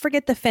 don't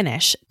forget the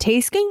finish.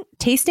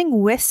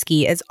 Tasting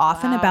whiskey is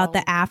often about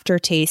the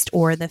aftertaste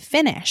or the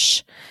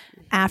finish.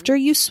 After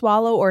you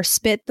swallow or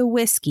spit the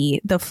whiskey,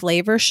 the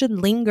flavor should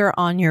linger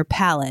on your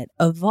palate,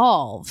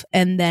 evolve,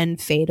 and then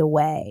fade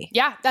away.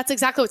 Yeah, that's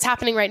exactly what's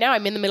happening right now.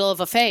 I'm in the middle of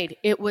a fade.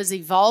 It was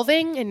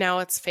evolving and now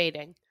it's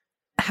fading.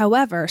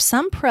 However,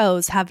 some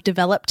pros have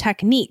developed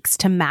techniques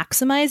to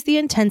maximize the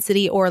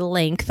intensity or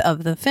length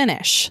of the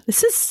finish.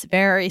 This is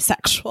very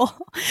sexual.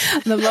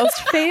 The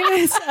most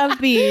famous of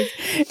these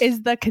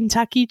is the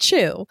Kentucky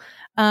Chew.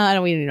 I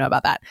don't even know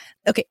about that.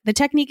 Okay, the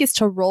technique is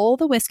to roll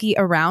the whiskey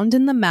around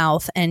in the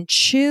mouth and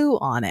chew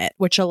on it,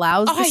 which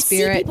allows the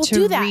spirit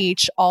to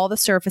reach all the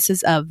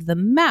surfaces of the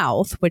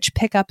mouth, which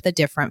pick up the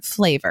different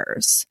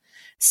flavors.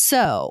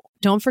 So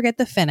don't forget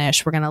the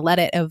finish. We're going to let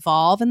it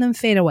evolve and then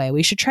fade away.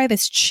 We should try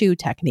this chew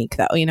technique,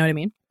 though. You know what I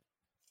mean?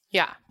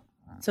 Yeah.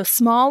 So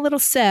small little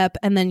sip,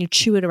 and then you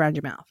chew it around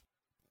your mouth.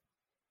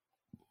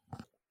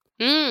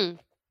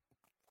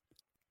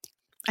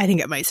 I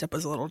think my sip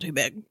was a little too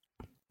big.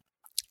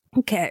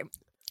 Okay.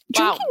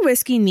 Drinking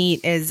whiskey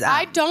neat is...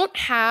 I don't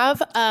have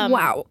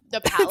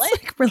the palate.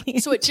 Like really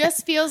so it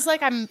just feels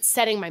like I'm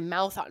setting my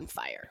mouth on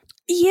fire.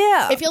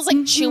 Yeah. It feels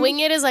like chewing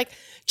it is like,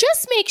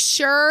 just make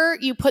sure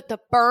you put the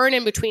burn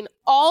in between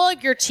all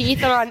of your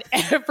teeth and on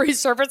every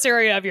surface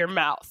area of your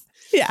mouth.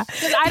 Yeah.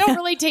 Because I don't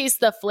really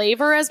taste the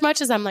flavor as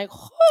much as I'm like,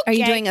 okay. Are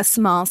you doing a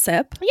small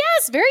sip?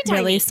 Yes, very tiny.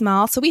 Really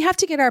small. So we have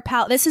to get our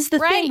palate. This is the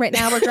thing right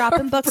now. We're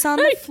dropping books on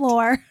the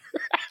floor.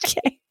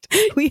 Okay.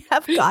 We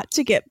have got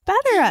to get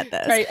better at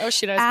this. Right. Oh,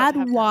 shit.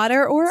 Add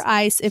water or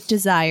ice if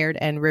desired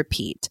and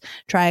repeat.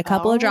 Try a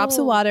couple of drops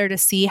of water to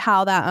see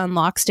how that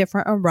unlocks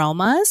different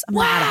aromas. I'm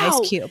going to add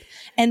ice cube.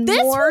 And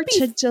this more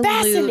to dilute.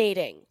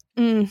 Fascinating.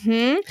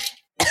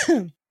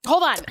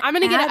 Hold on. I'm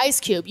going to get an ice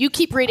cube. You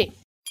keep reading.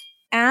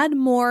 Add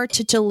more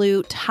to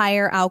dilute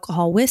higher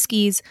alcohol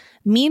whiskeys.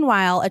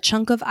 Meanwhile, a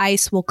chunk of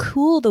ice will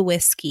cool the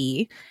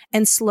whiskey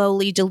and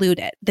slowly dilute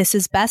it. This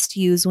is best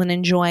used when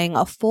enjoying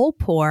a full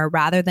pour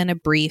rather than a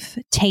brief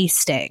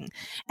tasting.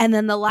 And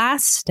then the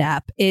last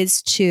step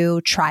is to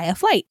try a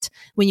flight.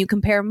 When you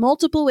compare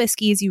multiple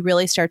whiskeys, you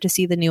really start to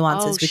see the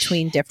nuances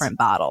between different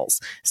bottles.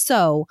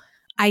 So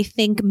I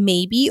think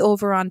maybe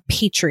over on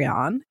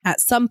Patreon at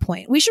some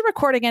point, we should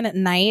record again at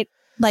night.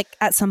 Like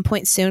at some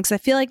point soon, because I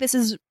feel like this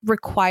is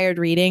required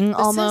reading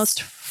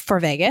almost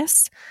for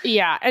Vegas.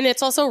 Yeah, and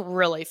it's also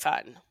really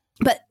fun.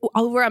 But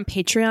over on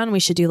Patreon, we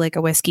should do like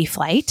a whiskey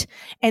flight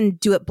and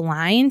do it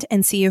blind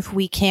and see if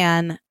we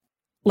can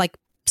like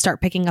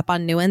start picking up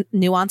on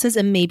nuances,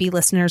 and maybe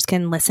listeners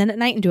can listen at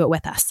night and do it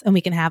with us, and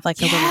we can have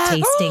like a little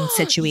tasting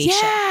situation.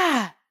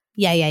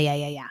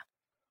 Yeah.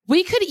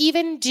 We could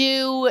even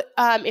do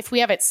if we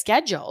have it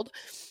scheduled,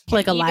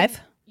 like a live.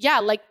 Yeah,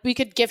 like we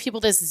could give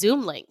people this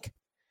Zoom link.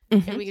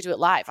 And we could do it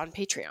live on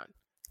Patreon.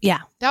 Yeah.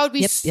 That would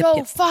be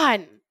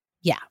fun.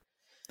 Yeah.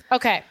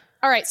 Okay.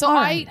 All right. So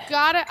I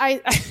got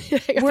a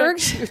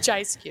huge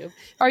ice cube.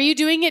 Are you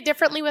doing it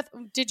differently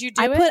did you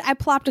do it? I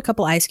plopped a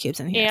couple ice cubes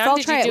in here. And so I'll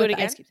did try you do it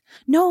again? Ice cubes.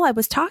 No, I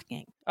was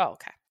talking. Oh,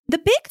 okay. The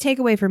big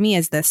takeaway for me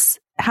is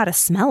how to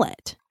smell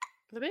it.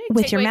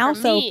 With your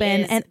mouth open,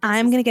 and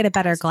I'm going to get a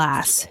better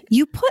glass.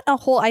 You put a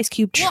whole ice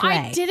cube tray. Well,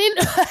 I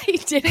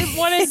didn't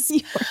want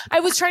to. I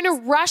was trying to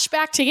rush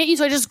back to get you,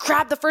 so I just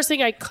grabbed the first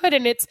thing I could,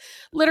 and it's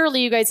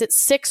literally, you guys, it's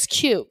 6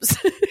 cubes.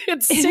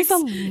 It's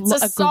a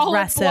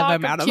aggressive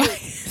amount of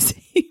ice.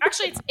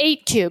 Actually, it's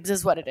 8 cubes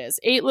is what it is.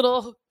 8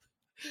 little.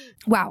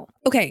 Wow.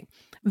 Okay.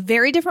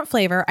 Very different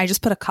flavor. I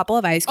just put a couple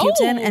of ice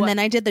cubes in, and then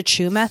I did the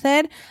chew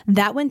method.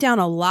 That went down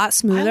a lot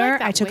smoother.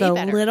 I took a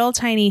little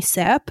tiny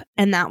sip,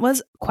 and that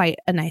was quite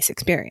a nice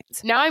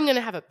experience. Now I'm going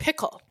to have a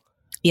pickle.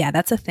 Yeah,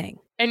 that's a thing.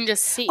 And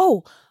just see.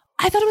 Oh,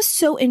 I thought it was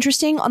so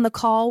interesting on the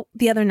call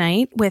the other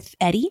night with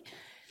Eddie.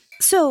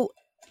 So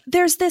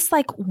there's this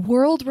like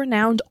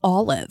world-renowned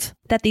olive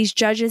that these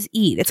judges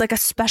eat. It's like a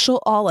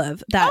special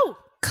olive that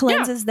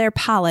cleanses their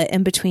palate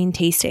in between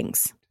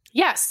tastings.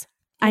 Yes.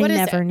 I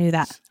never knew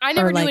that. I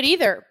never knew it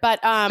either,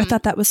 but I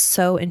thought that was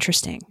so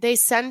interesting. They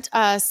sent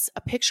us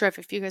a picture of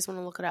it. If you guys want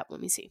to look it up, let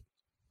me see.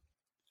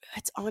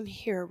 It's on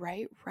here,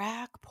 right?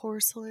 Rack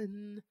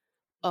porcelain.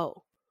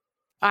 Oh,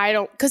 I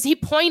don't, because he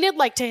pointed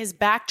like to his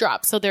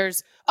backdrop. So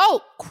there's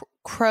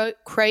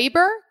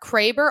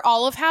Kraber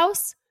Olive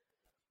House.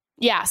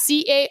 Yeah,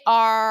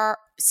 Caraber,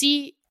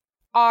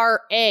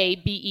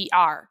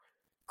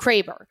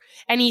 Kraber,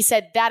 and he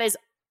said that is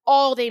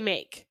all they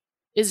make.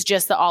 Is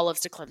just the olives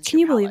to cleanse. Can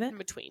you believe it? In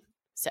between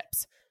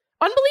sips.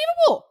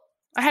 Unbelievable.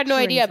 I had no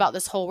idea about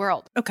this whole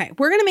world. Okay.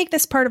 We're going to make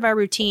this part of our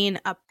routine.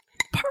 A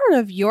part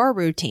of your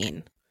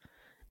routine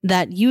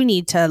that you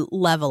need to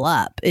level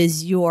up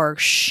is your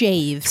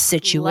shave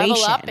situation.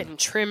 Level up and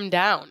trim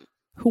down.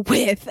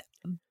 With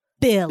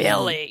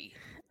Billy.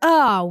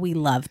 Oh, we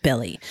love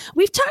Billy.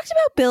 We've talked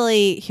about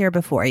Billy here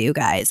before, you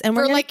guys. And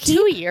we're for like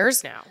 2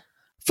 years now.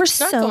 For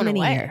so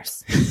many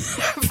years.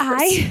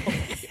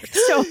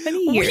 So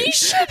many years. We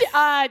should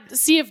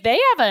see if they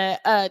have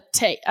a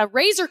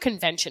razor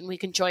convention we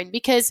can join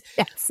because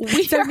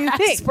we are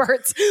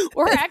experts.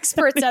 We're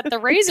experts at the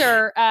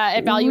razor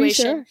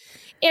evaluation.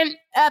 And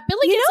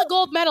Billy gets a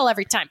gold medal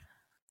every time.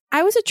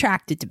 I was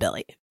attracted to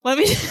Billy. Let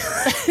me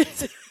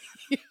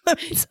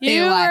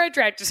you were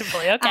attracted to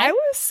Billy. Okay.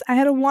 I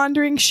had a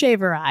wandering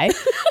shaver eye.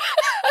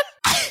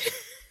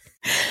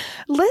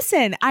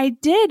 Listen, I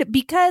did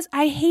because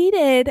I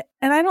hated,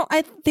 and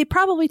they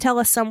probably tell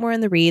us somewhere in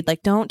the read,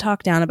 like, don't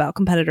talk down about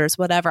competitors,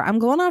 whatever. I'm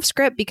going off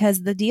script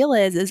because the deal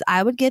is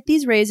I would get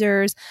these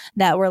razors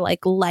that were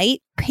like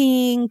light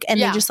pink and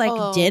they just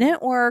like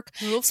didn't work.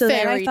 So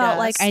then I thought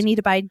like I need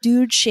to buy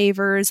dude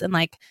shavers and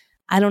like,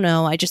 I don't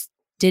know. I just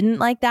didn't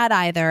like that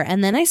either.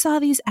 And then I saw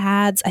these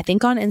ads, I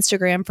think on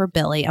Instagram for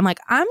Billy. I'm like,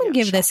 I'm going to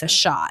give this a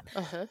shot.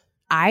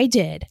 I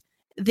did.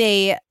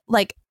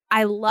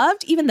 I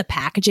loved even the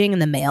packaging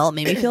and the mail. It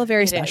made me feel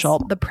very special.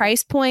 The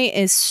price point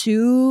is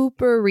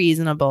super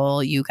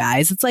reasonable, you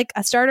guys. It's like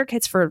a starter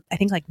kit's for, I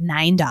think, like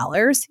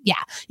 $9. Yeah.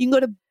 You can go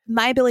to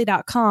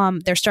mybilly.com.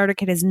 Their starter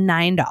kit is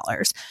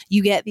 $9.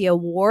 You get the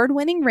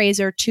award-winning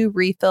razor, 2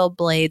 refill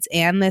blades,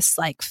 and this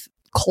like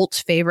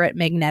cult favorite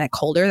magnetic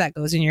holder that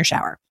goes in your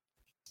shower.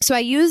 So I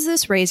used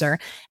this razor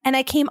and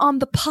I came on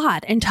the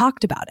pod and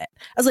talked about it.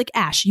 I was like,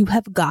 Ash, you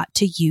have got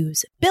to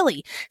use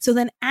Billy. So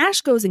then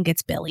Ash goes and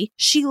gets Billy.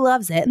 She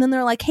loves it. And then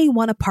they're like, hey,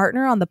 want a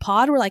partner on the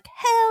pod? We're like,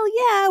 hell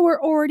yeah, we're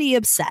already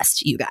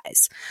obsessed, you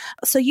guys.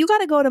 So you got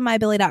to go to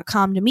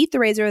mybilly.com to meet the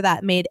razor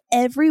that made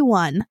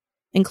everyone,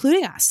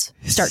 including us,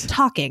 start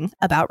talking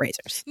about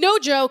razors. No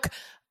joke.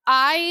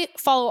 I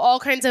follow all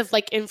kinds of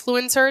like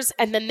influencers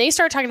and then they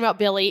started talking about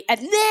Billy and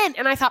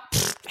I thought,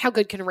 how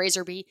good can a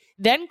razor be?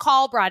 Then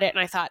Call brought it and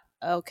I thought,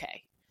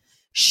 okay,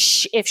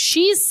 if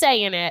she's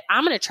saying it,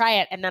 I'm going to try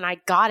it. And then I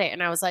got it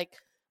and I was like,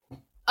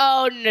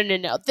 oh,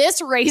 no.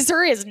 This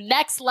razor is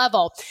next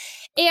level.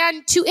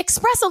 And to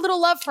express a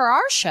little love for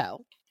our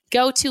show,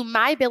 go to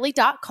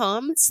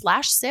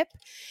mybilly.com/sip.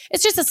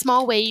 It's just a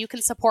small way you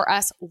can support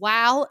us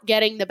while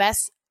getting the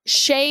best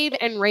shave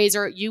and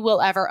razor you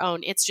will ever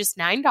own. It's just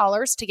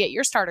 $9 to get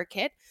your starter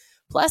kit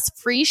plus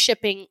free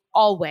shipping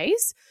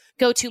always.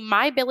 Go to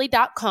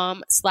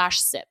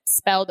mybilly.com/sip,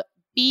 spelled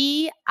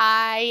BILLIE.com.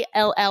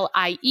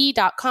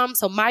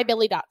 So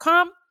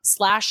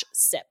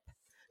mybilly.com/sip.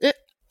 Ding,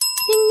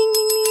 ding,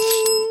 ding,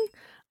 ding.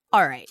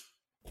 All right.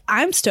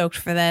 I'm stoked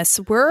for this.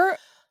 We're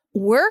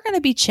going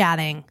to be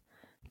chatting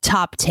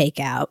top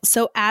takeout.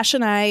 So Ash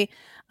and I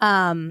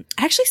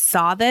actually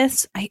saw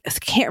this. I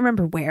can't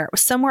remember where. It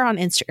was somewhere on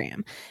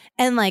Instagram.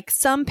 And like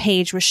some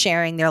page was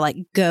sharing their like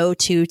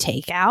go-to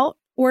takeout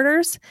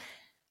orders.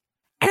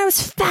 And I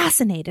was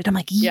fascinated. I'm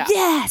like,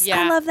 yes,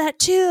 I love that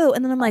too.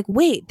 And then I'm like,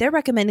 wait, they're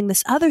recommending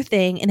this other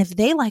thing. And if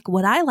they like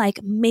what I like,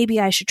 maybe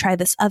I should try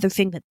this other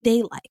thing that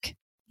they like,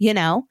 you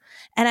know?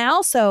 And I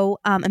also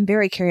am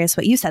very curious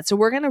what you said. So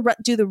we're going to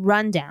do the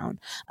rundown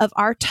of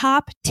our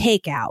top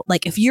takeout.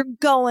 Like if you're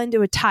going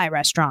to a Thai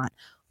restaurant,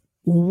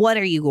 what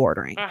are you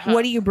ordering?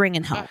 What are you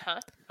bringing home?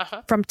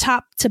 From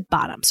top to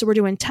bottom. So we're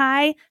doing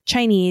Thai,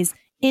 Chinese,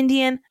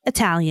 Indian,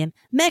 Italian,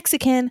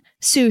 Mexican,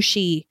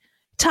 sushi,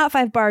 top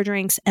 5 bar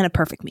drinks, and a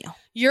perfect meal.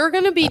 You're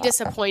going to be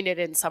disappointed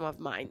in some of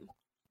mine,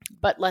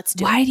 but let's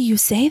do it. Why do you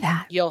say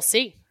that? You'll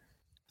see.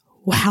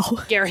 Wow.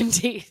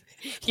 Guaranteed.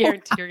 You're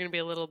going to be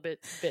a little bit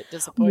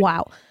disappointed.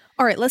 Wow.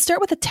 All right, let's start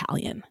with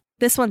Italian.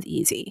 This one's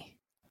easy.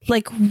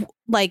 Like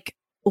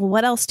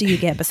what else do you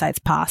get besides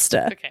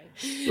pasta? Okay.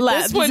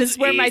 This is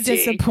where my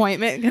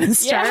disappointment going to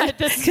start. Yeah,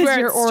 this is where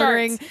you're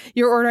ordering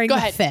Go the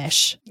ahead.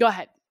 fish. Go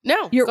ahead.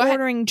 No, You're go ahead.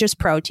 ordering just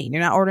protein.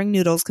 You're not ordering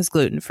noodles because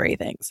gluten-free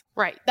things.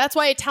 Right. That's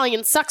why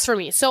Italian sucks for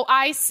me. So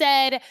I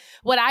said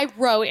what I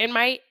wrote in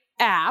my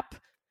app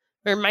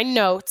or my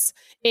notes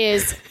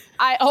is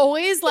I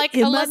always like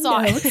a In my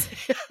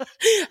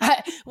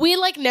lasagna. We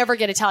like never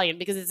get Italian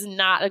because it's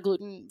not a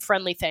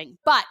gluten-friendly thing.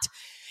 But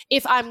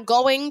if I'm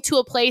going to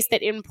a place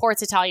that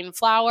imports Italian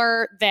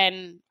flour,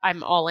 then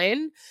I'm all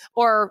in.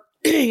 Or,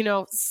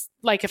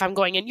 like if I'm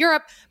going in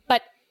Europe.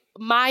 But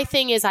my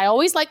thing is I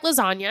always like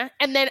lasagna.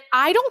 And then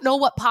I don't know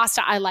what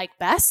pasta I like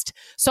best.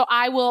 So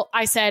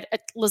I said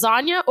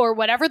lasagna or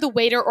whatever the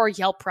waiter or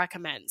Yelp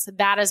recommends.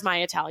 That is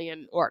my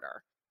Italian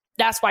order.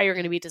 That's why you're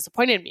going to be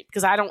disappointed in me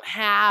because I don't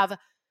have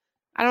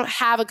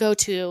a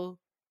go-to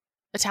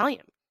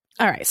Italian.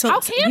 All right. So how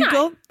can you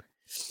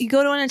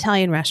go to an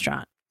Italian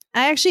restaurant.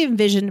 I actually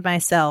envisioned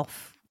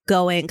myself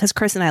going because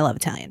Chris and I love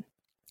Italian.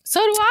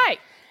 So do I.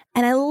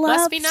 And I love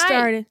Must be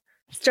nice.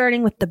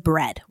 starting with the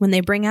bread when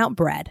they bring out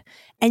bread.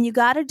 And you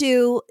got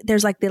to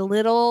there's like the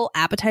little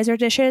appetizer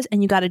dishes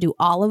and you got to do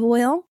olive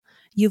oil.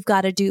 You've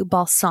got to do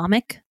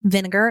balsamic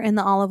vinegar in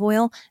the olive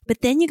oil,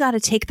 but then you got to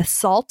take the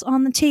salt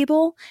on the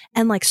table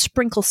and like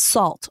sprinkle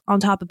salt on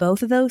top of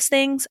both of those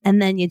things.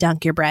 And then you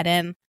dunk your bread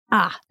in.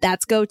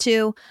 That's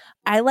go-to.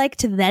 I like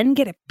to then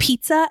get a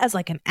pizza as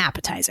like an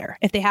appetizer.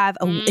 If they have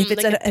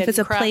if it's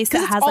a place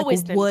that has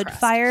like wood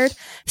fired,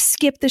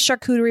 skip the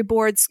charcuterie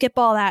board, skip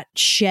all that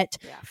shit.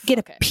 Yeah, get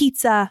a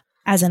pizza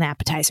as an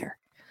appetizer.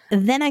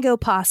 Then I go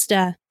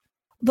pasta.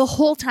 The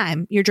whole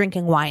time you're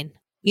drinking wine,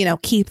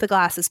 keep the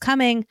glasses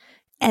coming.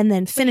 And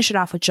then finish it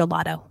off with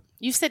gelato.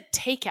 You said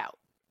takeout.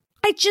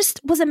 I just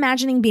was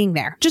imagining being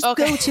there. Just go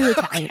to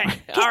Italian.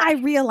 Okay. Right. I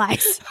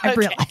realize. All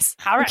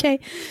right. Okay.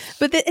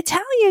 But the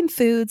Italian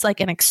food's like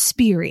an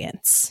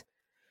experience.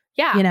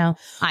 Yeah.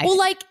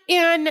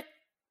 And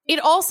it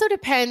also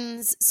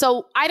depends.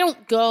 So I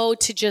don't go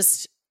to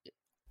just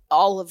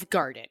Olive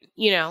Garden,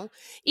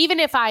 even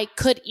if I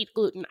could eat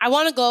gluten. I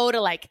want to go to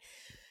like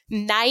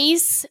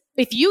nice,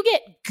 if you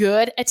get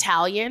good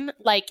Italian,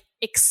 like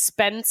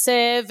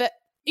expensive,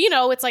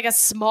 it's like a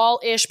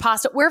small-ish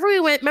pasta. Wherever we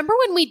went, remember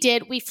when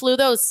we flew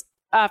those,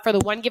 for the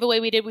one giveaway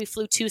we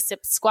flew 2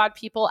 Sip Squad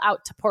people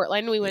out to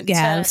Portland. We went it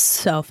was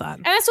so fun.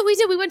 And that's what we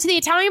did. We went to the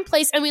Italian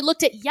place and we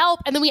looked at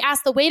Yelp and then we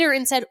asked the waiter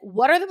and said,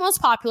 what are the most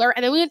popular?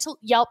 And then we went to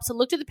Yelp and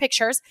looked at the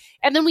pictures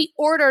and then we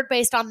ordered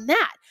based on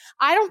that.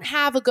 I don't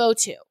have a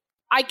go-to.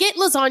 I get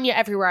lasagna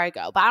everywhere I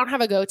go, but I don't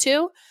have a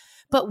go-to.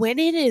 But when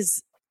it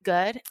is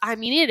good,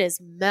 it is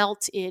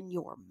melt in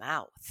your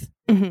mouth.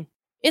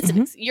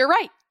 Mm-hmm. You're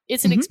right.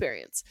 It's an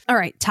experience. All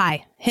right,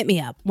 Thai, hit me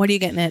up. What are you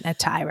getting at a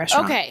Thai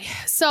restaurant? Okay,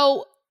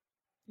 so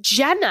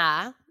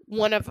Jenna,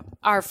 one of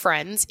our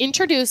friends,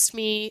 introduced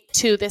me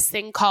to this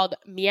thing called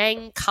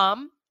Miang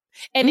Kham.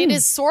 And it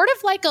is sort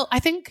of like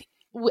I think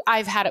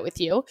I've had it with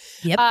you.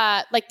 Yep.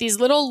 Like these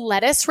little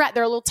lettuce wraps.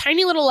 They're little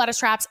tiny little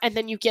lettuce wraps. And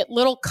then you get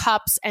little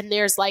cups and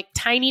there's like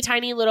tiny,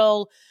 tiny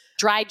little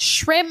dried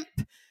shrimp,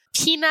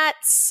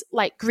 peanuts,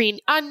 like green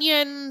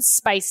onions,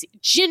 spicy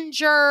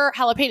ginger,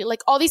 jalapeno,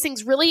 like all these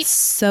things really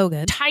so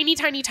good. Tiny,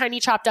 tiny,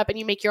 tiny chopped up and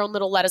you make your own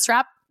little lettuce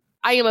wrap.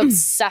 I am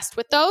obsessed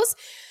with those.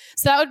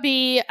 So that would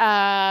be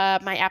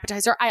my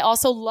appetizer. I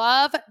also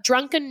love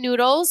drunken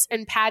noodles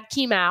and pad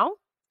ki mao.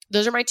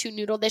 Those are my 2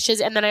 noodle dishes.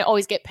 And then I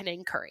always get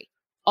Penang curry.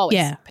 Always.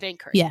 Yeah. Penang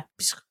curry. Yeah.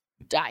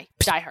 Die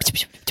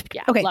hard.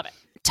 Yeah. Okay. Love it.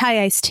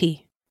 Thai iced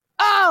tea.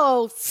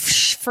 Oh,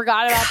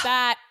 forgot about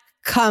that.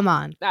 Come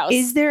on.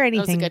 Is there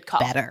anything good call.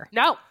 better?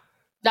 No,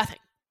 nothing.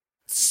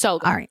 So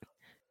good. All right.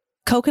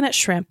 Coconut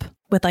shrimp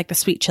with like the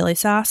sweet chili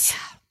sauce.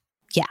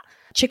 Yeah.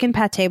 Chicken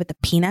pate with the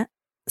peanut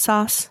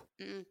sauce.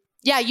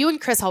 Yeah, you and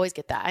Chris always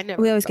get that. I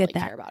never. We always really get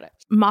that. Care about it.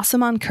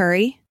 Massaman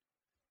curry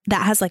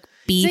that has like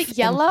beef is it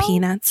yellow? And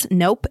peanuts.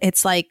 Nope,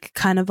 it's like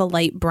kind of a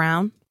light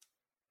brown.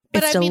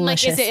 But it's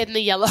delicious. Like, is it in the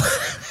yellow?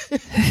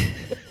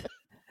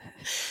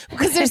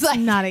 Because there's like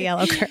not a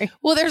yellow curry.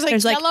 Well, there's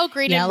yellow,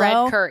 green, and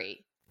red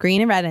curry.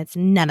 Green and red, and it's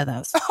none of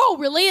those. Oh,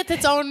 really? It's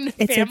its own family?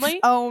 It's its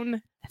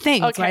own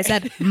thing. Okay. So I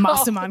said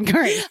Massaman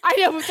curry. I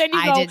know, but then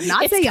you go, I did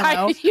not say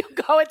yellow.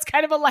 It's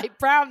kind of a light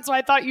brown, so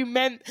I thought you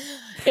meant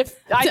I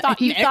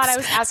thought I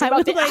was asking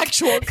about the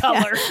actual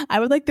color. Yeah, I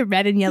would like the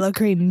red and yellow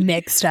curry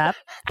mixed up.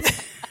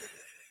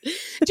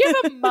 Do you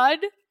have a mud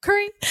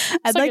curry?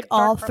 I'd like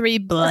all 3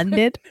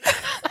 blended.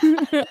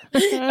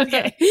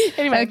 Okay.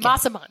 Anyway,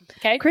 Massaman.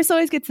 Okay. Chris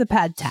always gets the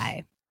pad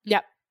thai.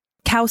 Yep.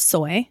 Cow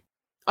soy.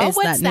 What's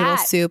that noodle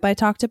soup I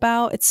talked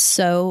about. It's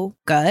so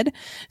good.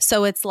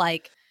 So it's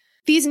like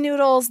these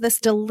noodles, this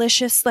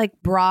delicious like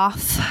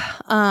broth.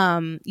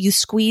 You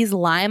squeeze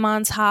lime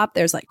on top.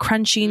 There's like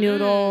crunchy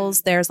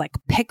noodles. There's like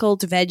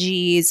pickled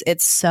veggies.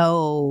 It's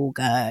so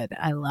good.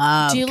 I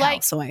love. Do you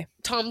like soy?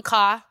 Tom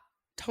Kha?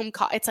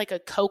 It's like a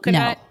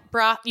coconut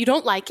broth. You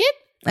don't like it?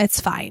 It's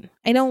fine.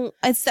 I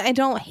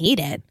don't hate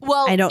it.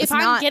 Well, I don't. If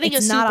I'm getting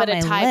a soup at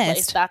a Thai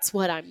place, that's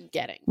what I'm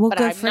getting. Well, but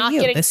good I'm for not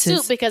you. getting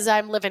soup because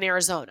I live in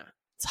Arizona.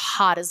 It's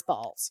hot as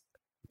balls.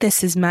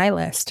 This is my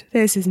list.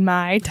 This is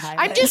my time.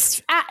 I'm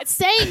just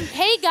saying,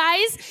 hey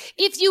guys,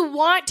 if you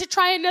want to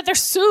try another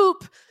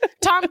soup,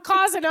 Tom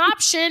Kha's an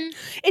option.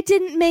 It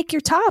didn't make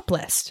your top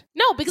list.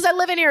 No, because I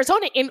live in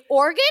Arizona. In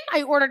Oregon,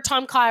 I ordered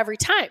Tom Kha every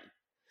time.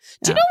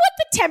 Do you know what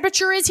the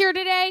temperature is here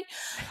today?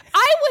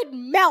 I would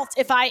melt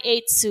if I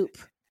ate soup.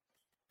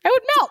 I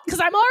would melt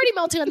because I'm already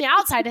melting on the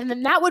outside, and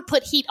then that would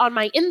put heat on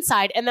my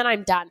inside, and then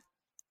I'm done.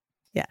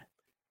 Yeah.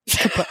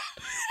 Good put.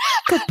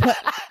 Good put.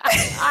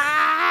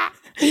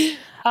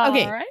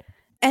 Okay. All right.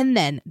 And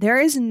then there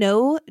is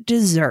no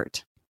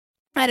dessert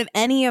out of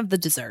any of the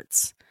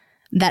desserts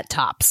that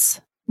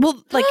tops.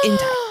 Well, like in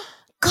time.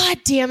 God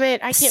damn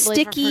it. I can't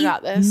believe I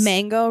forgot this.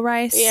 Mango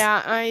rice.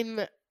 Yeah,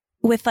 I'm...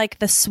 With like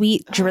the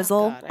sweet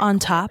drizzle God, on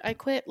quit. top. I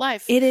quit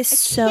life. It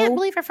is I can't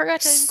believe I forgot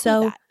to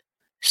include that.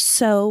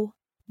 So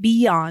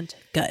beyond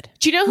good.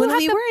 Do you know who when had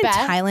we the were best?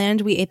 in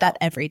Thailand, we ate that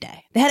every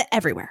day. They had it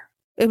everywhere.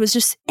 It was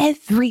just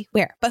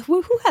everywhere. But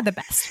who had the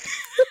best?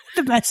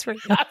 The best for you.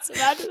 Yeah, top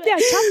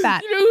that.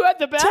 You know who had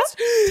the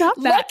best? Top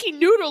that. Lucky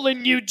Noodle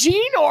in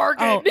Eugene,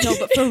 Oregon. Oh, no,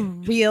 but for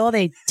real,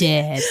 they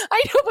did.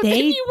 I know, but then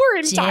They you were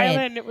in did.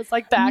 Thailand. It was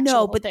like the actual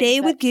No, but thing they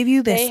that would give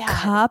you this they had.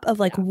 cup of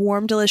like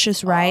warm,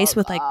 delicious rice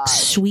with like God.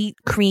 sweet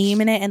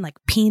cream in it and like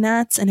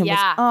peanuts. And it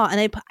Yeah. was, and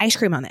they put ice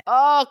cream on it.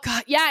 Oh,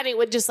 God. Yeah, and it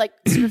would just like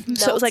sort of melt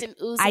So it was like and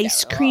ooze ice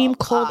together. cream, Oh,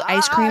 cold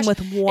ice cream gosh.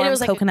 with And warm it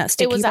was like, coconut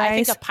sticky it was, rice. I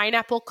think, a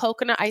pineapple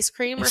coconut ice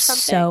cream or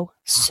something.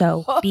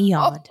 So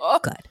beyond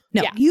good.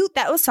 No, Yeah.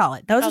 that was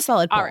solid. That was a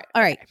solid all pull. right.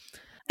 All right.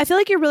 I feel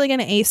like you're really going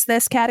to ace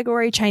this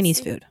category, Chinese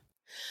food.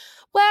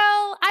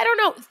 Well, I don't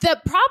know.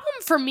 The problem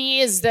for me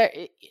is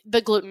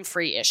the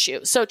gluten-free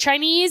issue. So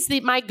Chinese,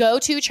 my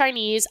go-to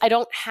Chinese, I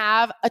don't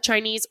have a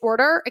Chinese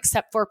order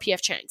except for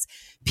P.F. Chang's.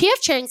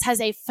 P.F. Chang's has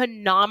a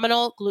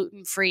phenomenal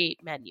gluten-free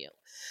menu.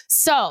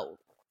 So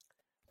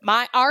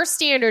our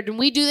standard, and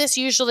we do this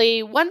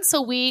usually once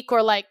a week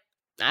or like,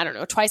 I don't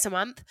know, twice a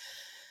month.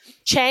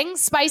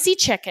 Chang's spicy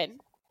chicken.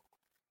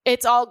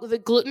 It's all the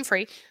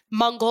gluten-free.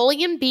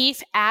 Mongolian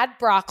beef, add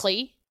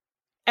broccoli,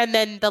 and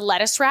then the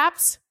lettuce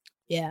wraps.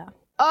 Yeah.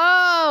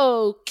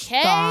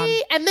 Okay. Bomb.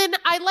 And then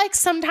I like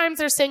sometimes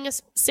there's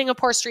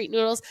Singapore street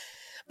noodles,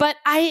 but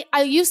I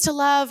used to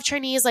love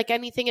Chinese, like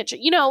anything at,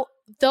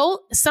 though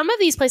some of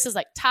these places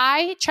like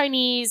Thai,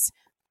 Chinese,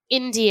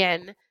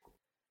 Indian,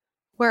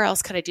 where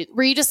else could I do?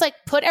 Where you just like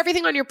put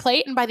everything on your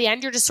plate and by the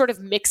end you're just sort of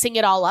mixing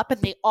it all up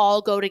and they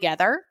all go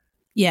together.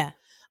 Yeah.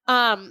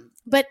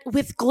 But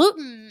with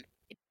gluten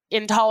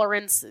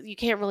intolerance, you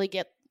can't really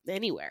get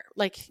anywhere.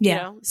 Like, you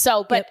know.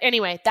 So, but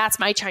anyway, that's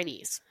my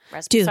Chinese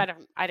recipe. Dude. So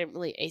I didn't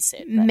really ace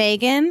it. But.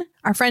 Megan,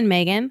 our friend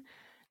Megan,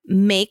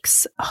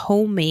 makes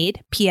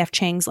homemade P.F.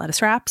 Chang's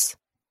lettuce wraps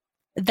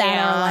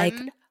that are like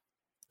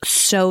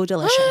so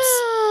delicious.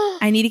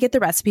 I need to get the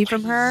recipe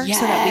from her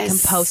so that we can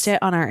post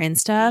it on our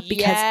Insta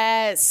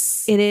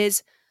because it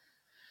is.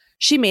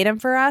 She made them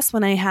for us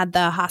when I had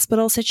the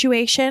hospital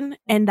situation,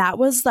 and that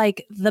was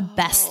like the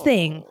best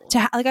thing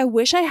to like. I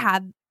wish I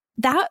had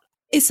that.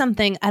 Is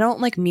something I don't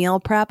like meal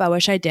prep. I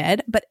wish I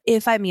did, but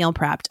if I meal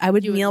prepped, I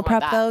would meal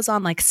prep those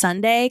on like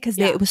Sunday because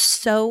it was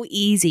so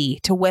easy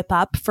to whip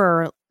up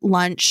for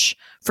lunch,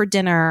 for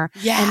dinner,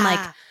 and like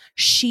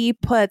she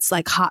puts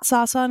like hot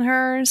sauce on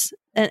hers.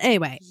 And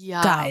anyway,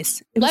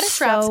 guys, it lettuce was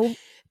so wraps.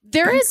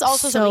 There is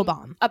also so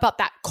something about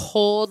that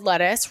cold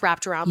lettuce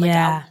wrapped around like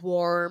a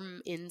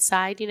warm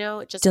inside,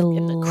 it just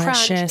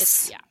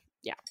delicious. The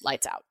crunch,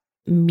 lights out.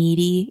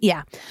 Meaty.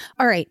 Yeah.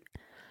 All right.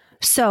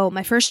 So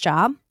my first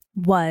job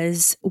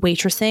was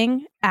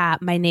waitressing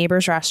at my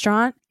neighbor's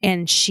restaurant,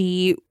 and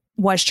she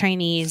was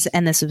Chinese,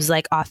 and this was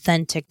like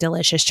authentic,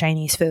 delicious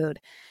Chinese food.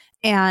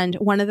 And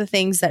one of the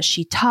things that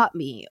she taught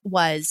me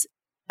was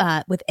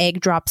with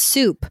egg drop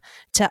soup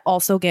to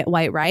also get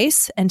white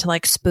rice and to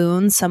like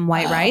spoon some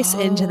white rice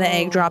into the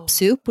egg drop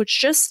soup,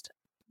 which just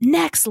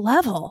next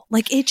level.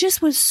 Like it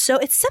just was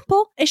it's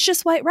simple. It's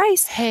just white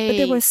rice. But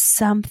there was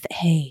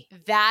something.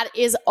 That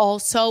is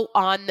also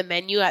on the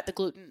menu at the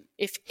gluten.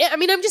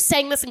 I'm just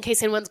saying this in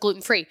case anyone's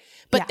gluten-free,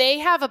 but they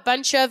have a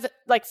bunch of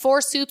like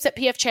 4 soups at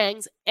P.F.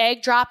 Chang's.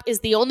 Egg drop is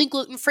the only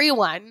gluten-free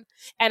one.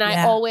 And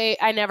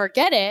I never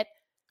get it,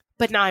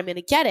 but now I'm going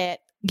to get it.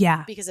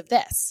 Yeah. Because of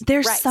this.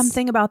 There's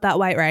something about that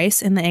white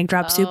rice in the egg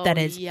drop soup that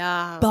is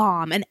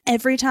bomb. And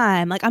every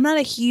time, like I'm not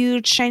a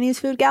huge Chinese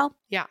food gal.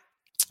 Yeah.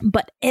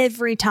 But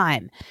every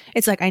time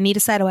it's like, I need a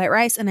side of white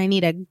rice and I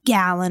need a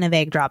gallon of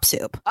egg drop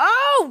soup.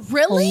 Oh,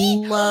 really?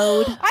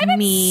 Load I've been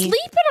me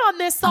sleeping on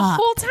this the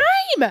whole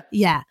time.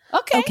 Yeah.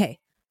 Okay.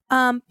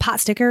 Pot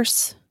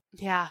stickers.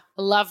 Yeah.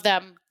 I love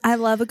them. I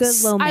love a good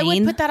lo mein. I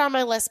would put that on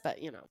my list, but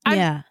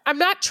I'm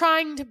not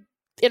trying to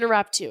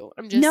interrupt you.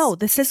 I'm just No,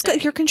 this is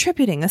good. You're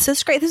contributing. This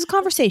is great. This is a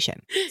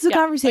conversation. This is a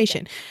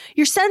conversation. Okay.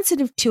 You're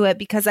sensitive to it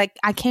because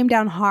I came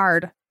down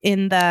hard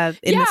in the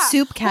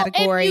soup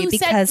category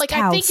because said,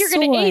 I think you're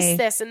going to ace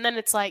this, and then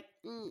it's like,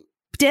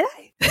 did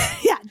I?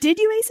 Yeah, did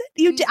you ace it?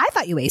 You did. I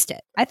thought you aced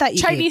it. I thought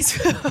you Chinese.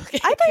 Okay,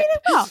 I thought you did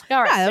well.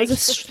 All right, that was a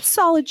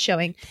solid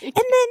showing. And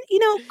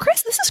then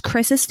Chris, this is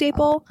Chris's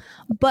staple,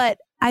 but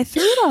I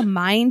threw it on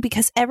mine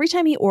because every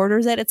time he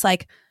orders it, it's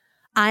like,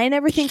 I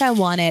never think I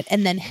want it,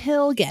 and then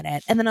he'll get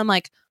it. And then I'm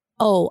like,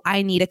 oh,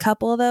 I need a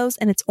couple of those,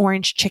 and it's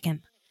orange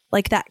chicken.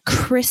 Like that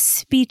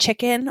crispy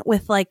chicken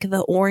with like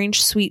the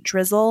orange sweet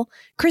drizzle.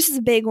 Chris is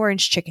a big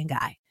orange chicken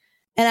guy.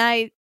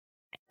 And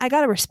I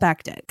got to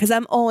respect it because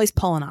I'm always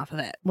pulling off of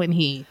it when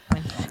he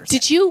orders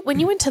Did you, when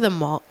you went to the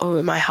mall, oh,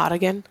 am I hot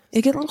again?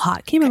 it get a little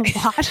hot. Came in a little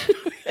hot.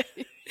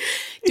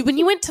 When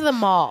you went to the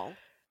mall,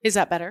 is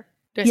that better?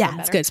 Do I sound Yeah, it's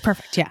better? good. It's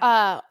perfect.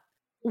 Yeah.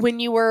 When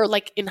you were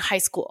like in high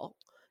school,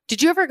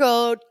 did you ever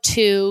go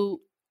to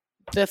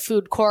the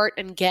food court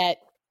and get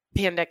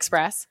Panda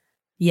Express?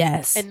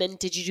 Yes. And then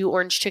did you do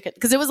orange chicken?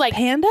 Because it was like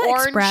Panda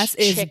orange Express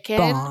is chicken.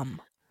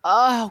 bomb.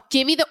 Oh,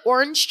 give me the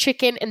orange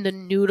chicken and the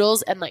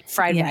noodles and like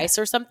fried Yeah. rice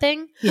or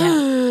something.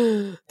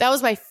 Yeah. That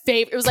was my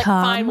favorite. It was like,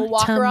 Come fine, we'll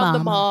walk to around the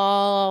mama.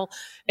 mall.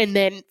 And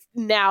then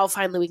now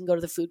finally we can go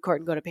to the food court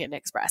and go to Panda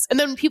Express. And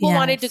then people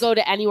wanted to Yes. go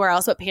to anywhere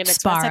else but Panda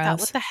Express. I thought, Sparrows.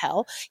 what the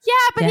hell? Yeah,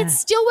 but Yeah. it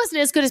still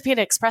wasn't as good as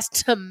Panda Express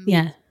to me.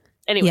 Yeah.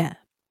 Anyway. Yeah.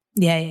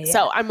 Yeah. Yeah. Yeah.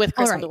 So I'm with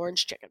Chris All on the right.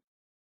 orange chicken.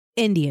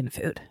 Indian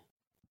food.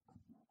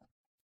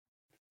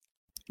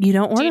 You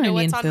don't order Do you know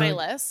Indian what's food. on my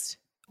list?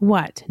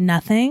 What?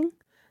 Nothing?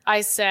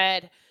 I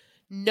said,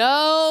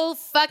 no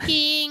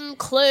fucking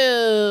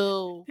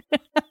clue.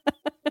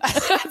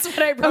 That's what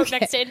I wrote Okay.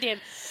 next to Indian.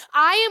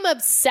 I am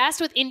obsessed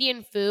with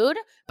Indian food,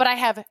 but I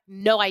have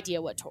no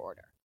idea what to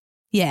order.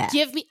 Yeah.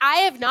 I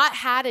have not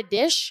had a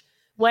dish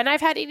when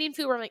I've had Indian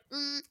food where I'm like,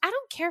 I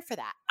don't care for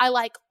that. I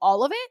like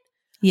all of it.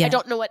 Yeah. I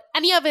don't know what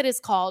any of it is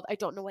called. I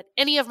don't know what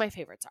any of my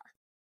favorites are.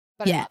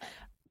 But I Yeah. love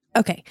it.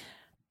 Okay.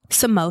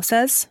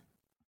 Samosas.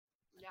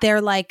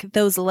 They're like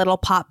those little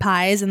pot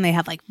pies, and they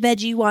have like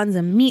veggie ones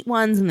and meat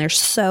ones, and they're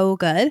so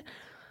good.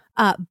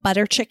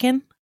 Butter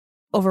chicken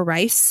over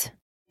rice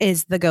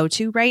is the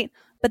go-to, right?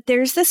 But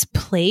there's this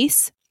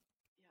place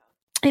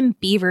in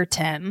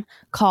Beaverton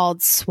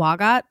called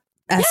Swagat,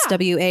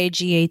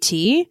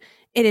 Swagat.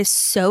 It is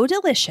so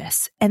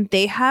delicious. And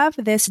they have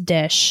this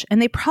dish,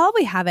 and they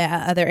probably have it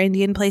at other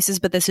Indian places,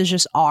 but this is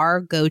just our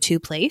go-to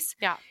place.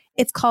 Yeah.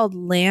 It's called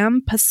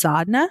lamb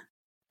pasadna.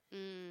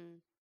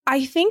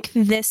 I think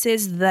this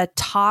is the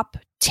top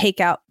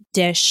takeout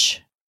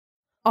dish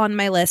on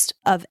my list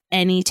of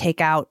any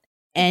takeout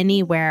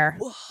anywhere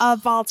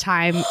of all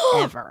time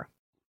ever.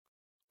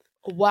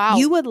 Wow.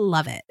 You would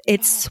love it.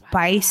 It's Oh, my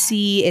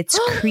spicy, it's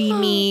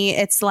creamy,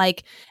 it's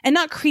like, and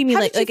not creamy,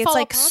 How like, did you like it's fall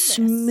like upon this?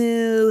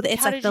 smooth. It's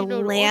How like did the you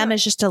know to lamb order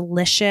is it? just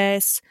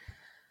delicious.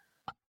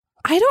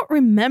 I don't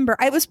remember.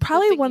 I was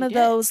probably thing one you of did.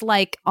 those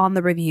like on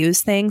the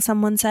reviews thing.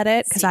 Someone said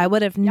it because See? I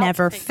would have Yep,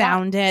 never thank God.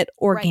 found it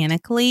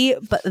organically.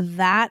 But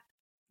that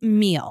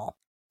meal,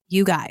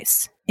 you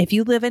guys, if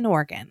you live in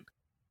Oregon,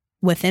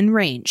 within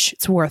range,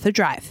 it's worth a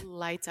drive.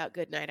 Lights out.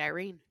 Good night,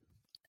 Irene.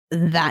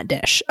 That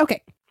dish.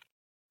 Okay.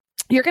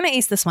 You're going to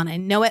ace this one. I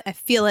know it. I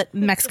feel it.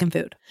 Mexican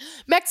food.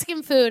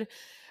 Mexican food.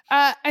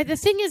 The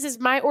thing is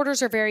my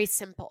orders are very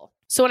simple.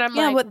 So when I'm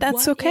Yeah, like, but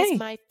that's what okay. is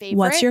my favorite?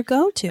 What's your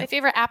go-to? My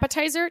favorite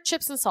appetizer?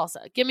 Chips and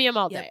salsa. Give me them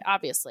all Yep. day,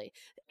 obviously.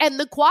 And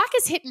the guac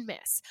is hit and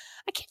miss.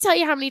 I can't tell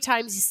you how many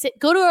times you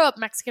go to a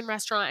Mexican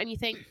restaurant and you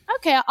think,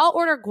 okay, I'll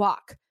order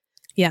guac.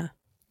 Yeah.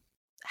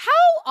 How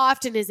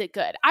often is it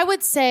good? I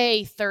would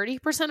say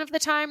 30% of the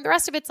time. The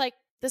rest of it's like,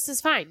 this is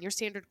fine, your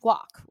standard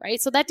guac,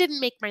 right? So that didn't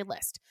make my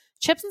list.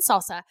 Chips and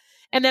salsa.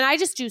 And then I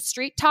just do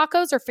street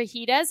tacos or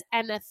fajitas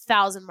and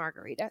 1,000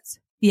 margaritas.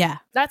 Yeah.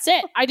 That's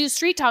it. I do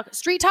street tacos.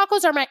 Street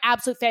tacos are my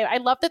absolute favorite. I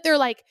love that they're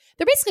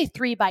basically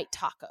 3-bite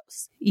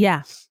tacos.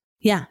 Yeah.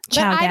 Yeah. But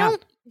Chow I down.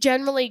 don't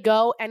generally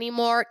go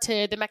anymore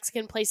to the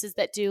Mexican places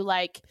that do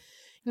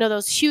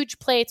those huge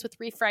plates with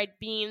refried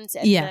beans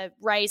and Yeah. the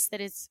rice that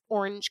is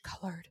orange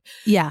colored.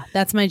 Yeah.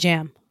 That's my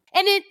jam.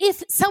 And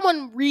if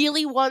someone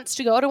really wants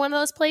to go to one of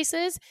those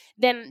places,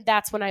 then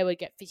that's when I would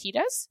get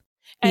fajitas.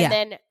 And Yeah.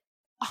 then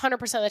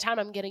 100% of the time,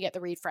 I'm going to get the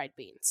refried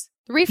beans.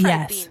 The refried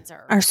Yes. beans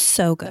Are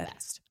so the good.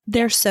 best.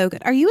 They're so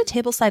good. Are you a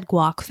tableside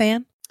guac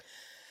fan?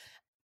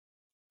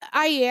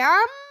 I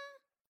am,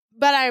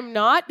 but I'm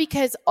not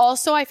because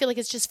also I feel like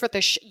it's just for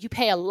you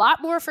pay a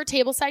lot more for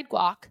tableside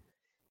guac.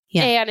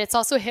 Yeah. And it's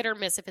also hit or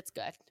miss if it's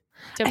good.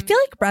 To I feel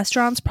like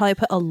restaurants probably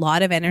put a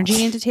lot of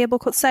energy into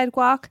tableside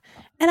guac.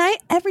 And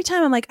every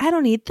time I'm like, I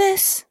don't need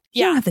this.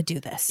 You Yeah. don't have to do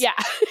this. yeah.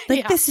 Like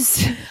Yeah. this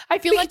is, I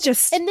feel we like could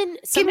just and then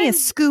give me a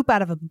sometimes scoop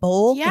out of a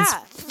bowl. Yeah.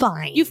 It's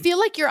fine. you feel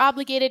like you're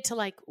obligated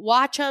to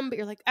watch them, but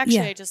you're like, actually,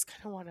 Yeah. I just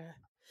kind of want to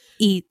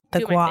Eat the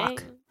do my guac.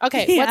 thing.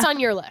 Okay, Yeah. what's on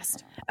your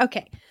list?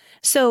 Okay.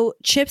 So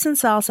chips and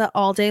salsa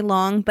all day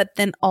long, but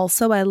then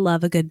also I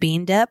love a good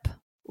bean dip.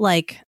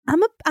 Like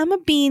I'm a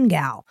bean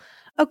gal.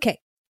 Okay.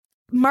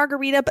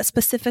 Margarita, but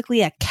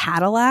specifically a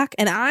Cadillac.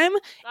 And I'm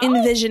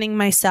envisioning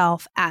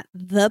myself at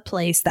the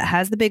place that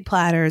has the big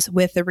platters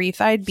with the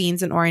refried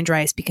beans and orange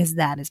rice because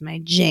that is my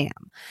jam.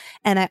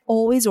 And I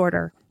always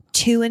order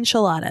 2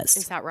 enchiladas.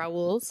 Is that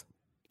Raul's?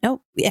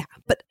 No, yeah,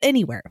 but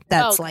anywhere.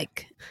 That's Okay.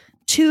 like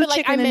 2 But I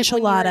chicken meant when you were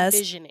enchiladas.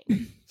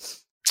 envisioning.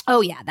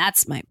 Oh yeah,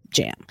 that's my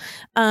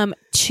jam.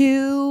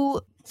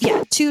 2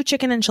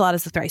 chicken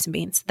enchiladas with rice and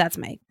beans. That's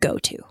my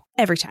go-to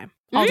every time,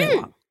 all day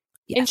long.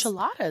 Yes.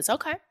 Enchiladas,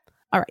 okay.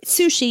 All right.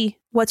 Sushi.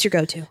 What's your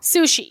go-to?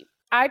 Sushi.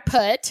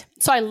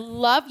 So I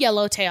love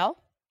yellowtail.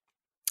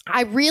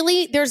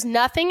 There's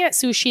nothing at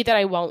sushi that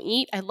I won't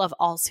eat. I love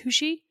all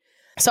sushi.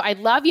 So I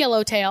love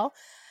yellowtail.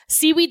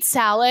 Seaweed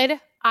salad.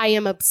 I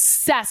am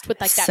obsessed with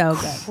like that So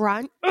good.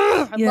 crunch.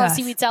 I love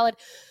seaweed salad.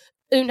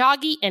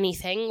 Unagi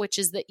anything, which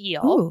is the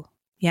eel. Ooh,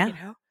 yeah. You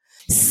know?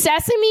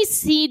 Sesame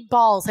seed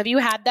balls. Have you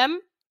had them?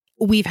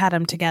 We've had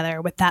them together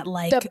with that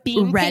like The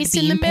bean red paste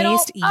bean in the middle?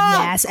 paste. Oh,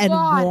 Yes, and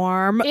God.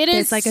 warm. It It's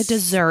is like a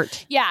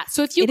dessert. Yeah.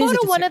 So if you It go is a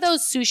to one of dessert.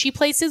 those sushi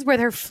places where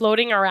they're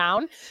floating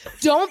around,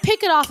 don't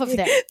pick it off of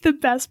there. The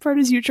best part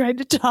is you tried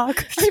to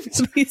talk.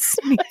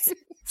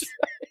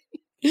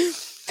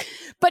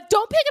 But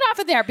don't pick it off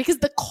of there because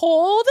the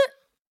cold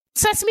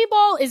sesame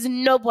ball is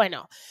no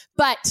bueno.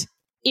 But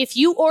if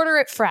you order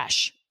it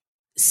fresh,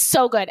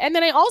 so good. And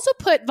then I also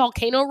put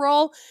volcano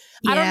roll.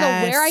 I don't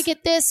know where I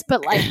get this,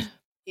 but like,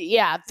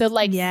 yeah, the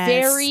like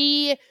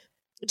very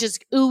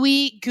just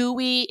ooey,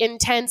 gooey,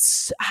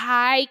 intense,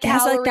 high It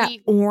has calorie. like that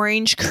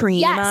orange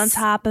cream on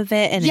top of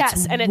it, and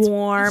it's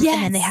warm,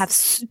 and then they have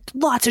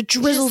lots of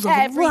drizzles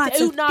of lots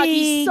of unagi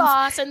things.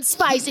 sauce and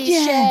spicy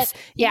Yes.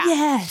 shit. Yeah.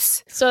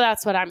 Yes. So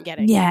that's what I'm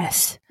getting.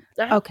 Yes.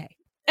 Uh-huh. Okay.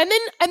 And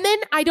then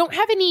I don't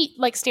have any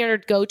like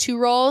standard go-to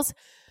rolls,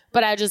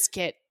 but I just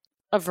get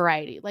a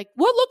variety. Like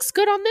what looks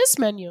good on this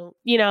menu?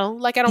 You know,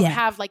 like I don't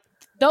have like,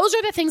 those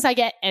are the things I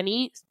get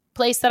any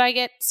place that I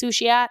get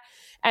sushi at.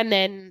 And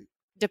then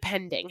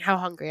depending how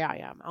hungry I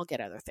am, I'll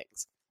get other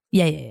things.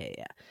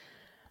 Yeah.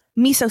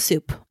 Miso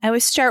soup. I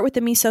always start with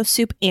the miso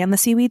soup and the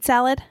seaweed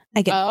salad.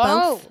 I get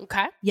both. Oh,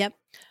 okay. Yep.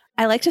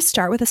 I like to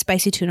start with a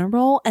spicy tuna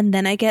roll, and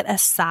then I get a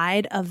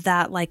side of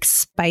that like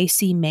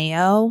spicy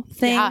mayo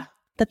thing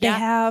that they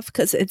have,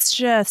 because it's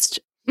just,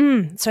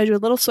 So I do a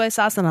little soy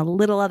sauce and a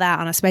little of that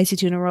on a spicy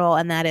tuna roll,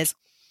 and that is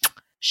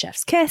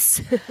chef's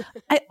kiss.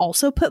 I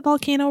also put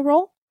volcano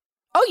roll.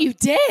 Oh, you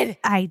did?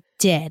 I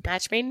did.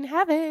 Match made in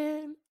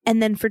heaven.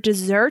 And then for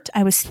dessert,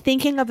 I was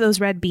thinking of those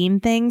red bean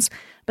things,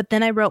 but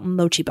then I wrote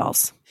mochi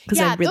balls because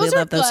I really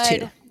love those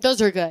too.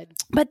 Those are good.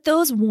 But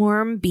those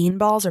warm bean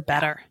balls are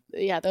better.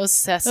 Yeah, those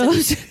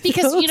sesame.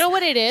 Because you know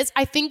what it is?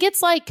 I think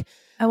it's like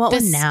I want the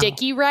one now.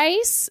 sticky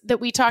rice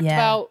that we talked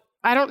about.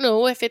 I don't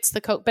know if it's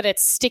the Coke, but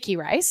it's sticky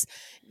rice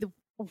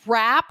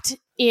wrapped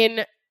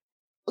in,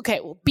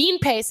 bean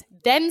paste,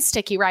 then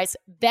sticky rice,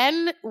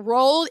 then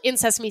rolled in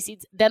sesame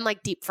seeds, then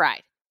like deep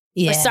fried.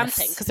 Or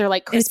something, because they're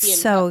like crispy. It's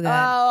and so good.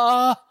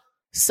 Oh,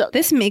 so good.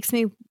 This makes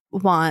me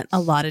want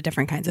a lot of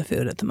different kinds of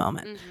food at the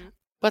moment. Mm-hmm.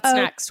 What's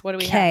next? What do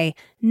we have? Okay.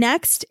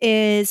 Next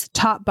is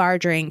top bar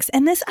drinks.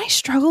 And I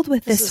struggled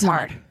with this one.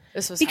 Hard.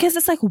 This was because hard.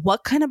 it's like,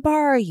 what kind of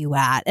bar are you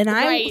at? And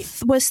I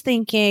was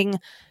thinking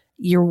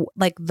you're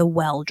like the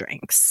well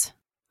drinks.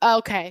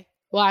 Okay.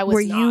 Well, I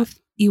was not.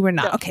 You were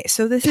not. No. Okay.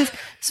 So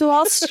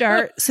I'll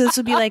start. So this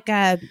would be like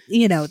that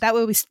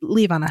way we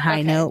leave on a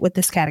high note with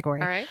this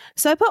category. All right.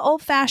 So I put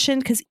old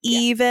fashioned because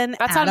even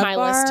that's at on a my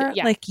bar, list.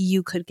 Yeah. like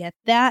you could get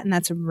that, and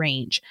that's a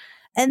range.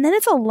 And then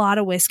it's a lot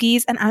of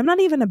whiskeys, and I'm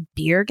not even a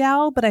beer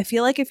gal, but I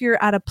feel like if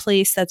you're at a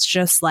place that's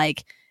just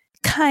like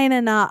kind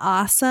of not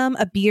awesome,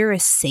 a beer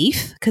is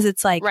safe because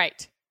it's like,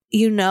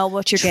 you know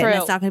what you're getting.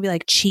 It's not going to be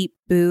like cheap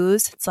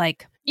booze. It's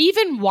like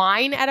even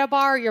wine at a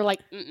bar, you're like,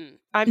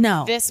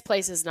 no, this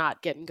place is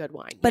not getting good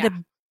wine. But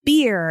a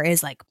beer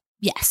is like,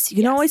 yes, you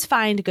can always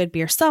find a good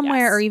beer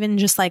somewhere, or even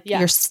just like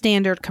your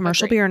standard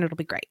commercial beer, and it'll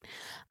be great.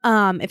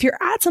 If you're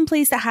at some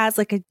place that has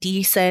like a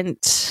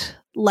decent,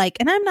 like,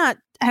 and I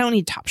don't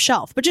need top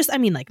shelf, but just, I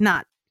mean, like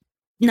not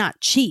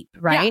cheap,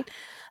 right? Yeah.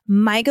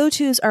 My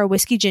go-tos are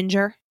whiskey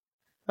ginger.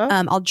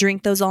 I'll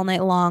drink those all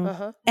night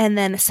long. And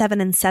then 7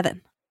 and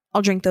 7.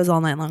 I'll drink those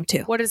all night long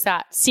too. What is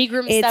that?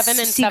 Seagram's 7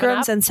 and 7 Up?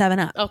 Seagram's and 7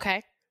 Up.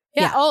 Okay.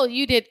 Yeah. Oh,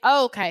 you did.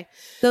 Oh, okay.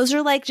 Those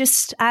are like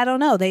just, I don't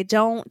know.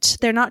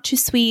 They're not too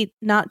sweet,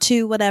 not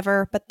too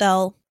whatever, but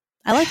I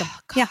like them.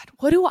 God,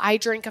 what do I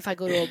drink if I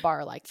go to a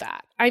bar like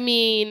that? I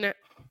mean,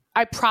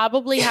 I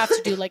probably have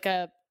to do like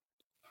a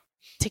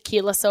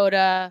tequila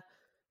soda,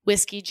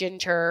 whiskey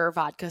ginger,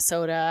 vodka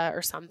soda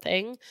or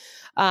something.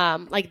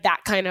 Like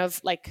that kind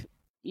of like,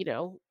 you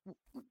know,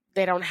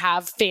 they don't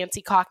have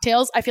fancy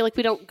cocktails. I feel like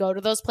we don't go to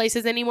those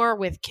places anymore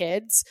with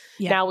kids.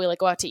 Yeah. Now we like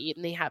go out to eat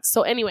and they have.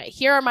 So anyway,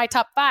 here are my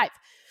top 5.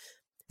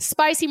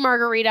 Spicy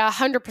margarita,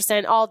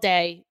 100% all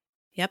day.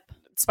 Yep.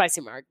 Spicy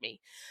marg me.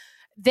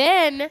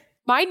 Then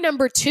my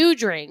number 2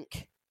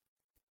 drink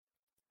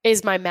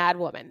is my Mad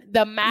Woman.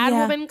 The Mad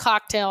Woman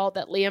cocktail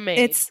that Leah made.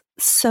 It's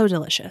so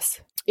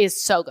delicious.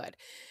 Is so good.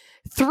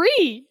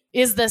 3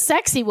 is the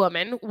Sexy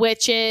Woman,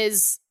 which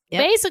is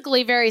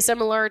basically very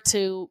similar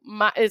to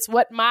it's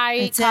what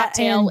my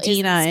cocktail is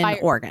inspired.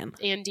 In Oregon.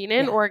 Andina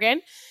in Oregon.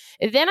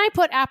 And then I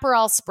put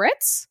Aperol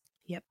Spritz.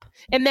 Yep.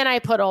 And then I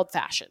put Old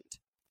Fashioned.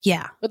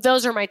 Yeah. But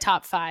those are my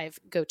top 5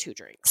 go-to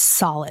drinks.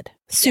 Solid.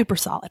 Super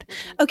solid.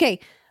 Okay.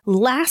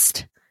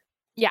 Last.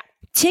 Yeah.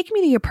 Take me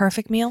to your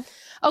perfect meal.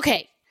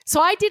 Okay. So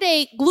I did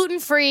a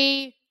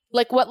gluten-free,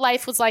 like what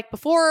life was like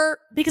before,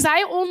 because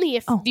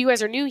if you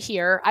guys are new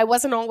here, I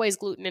wasn't always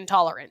gluten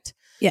intolerant.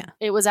 Yeah.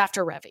 It was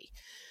after Revy.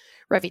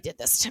 Revy did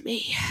this to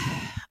me.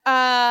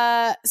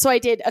 So I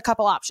did a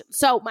couple options.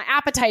 So my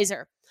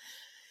appetizer,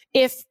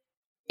 if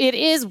it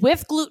is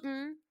with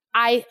gluten,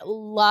 I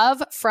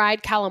love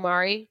fried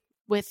calamari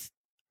with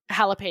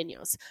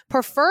jalapenos,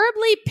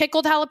 preferably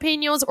pickled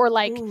jalapenos or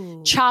like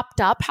chopped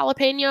up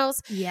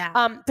jalapenos.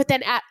 Yeah. But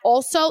then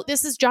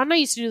this is John and I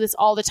used to do this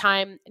all the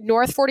time.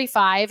 North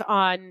 45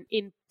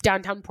 in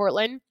downtown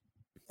Portland.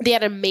 They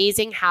had an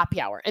amazing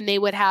happy hour and they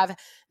would have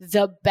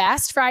the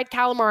best fried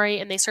calamari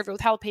and they served it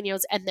with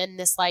jalapenos and then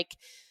this like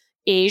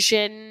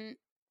Asian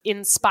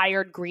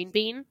inspired green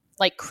bean,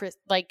 like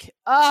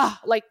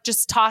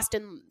just tossed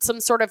in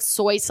some sort of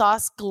soy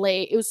sauce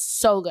glaze. It was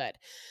so good.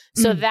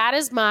 So that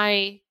is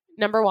my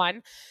number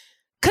one.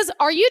 Because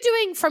are you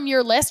doing from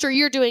your list or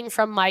you're doing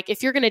from like,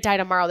 if you're going to die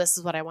tomorrow, this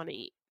is what I want to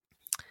eat?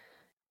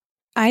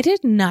 I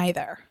did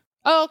neither.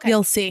 Oh, okay.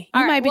 You'll see.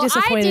 You might be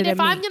disappointed in me. If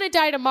I'm going to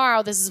die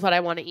tomorrow, this is what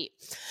I want to eat.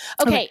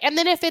 Okay. And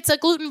then if it's a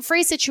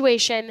gluten-free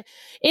situation,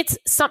 it's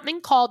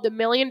something called the $1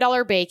 Million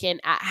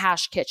Bacon at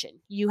Hash Kitchen.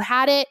 You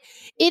had it.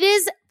 It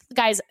is,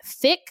 guys,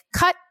 thick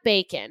cut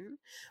bacon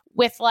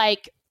with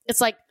like,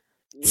 it's like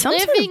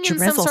living in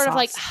some sort of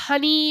like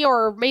honey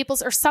or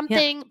maples or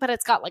something, but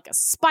it's got like a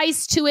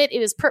spice to it.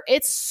 It is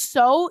it's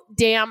so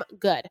damn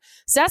good.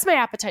 So that's my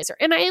appetizer.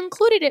 And I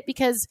included it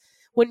because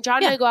when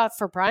John and I go out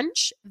for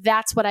brunch,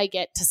 that's what I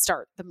get to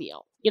start the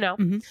meal, you know?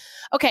 Mm-hmm.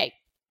 Okay.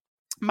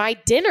 My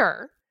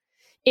dinner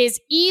is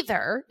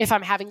either, if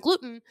I'm having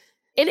gluten,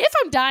 and if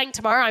I'm dying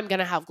tomorrow, I'm going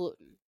to have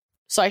gluten.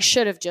 So I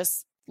should have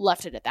just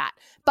left it at that.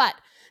 But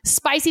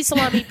spicy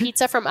salami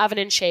pizza from Oven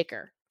and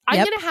Shaker. I'm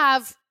going to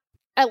have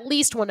at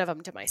least one of them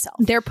to myself.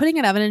 They're putting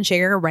an Oven and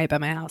Shaker right by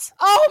my house.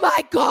 Oh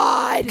my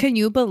God. Can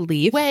you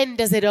believe? When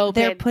does it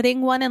open? They're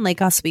putting one in Lake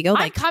Oswego.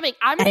 I'm coming.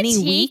 I'm going to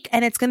take week,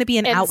 and it's going to be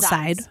an enzymes.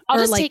 Outside. I'll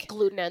just take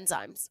gluten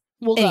enzymes.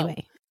 We'll anyway.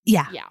 Go.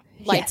 Yeah. Yeah.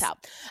 Lights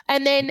out.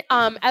 And then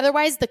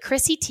otherwise the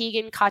Chrissy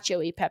Teigen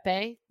cacio e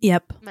pepe.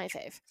 Yep. My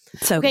fave.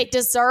 So okay,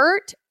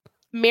 dessert,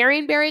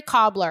 Marionberry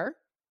cobbler.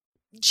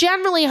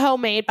 Generally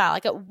homemade, but I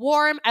like it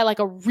warm. I like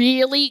a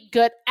really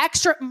good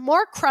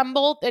more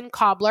crumble than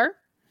cobbler.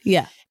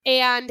 Yeah.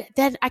 And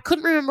then I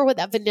couldn't remember what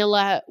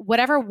that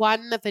whatever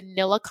won the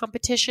vanilla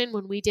competition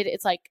when we did it.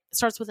 It's like, it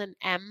starts with an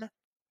M,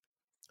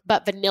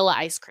 but vanilla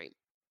ice cream.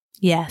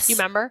 Yes. You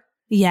remember?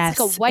 Yes. It's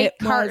like a white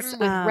carton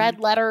with red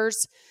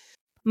letters.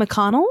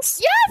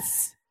 McConnell's?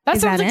 Yes.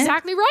 That sounds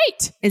exactly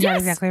right. Is that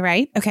exactly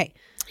right? Okay.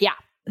 Yeah.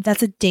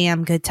 That's a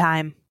damn good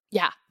time.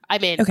 Yeah.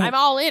 I'm in. Okay. I'm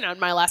all in on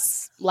my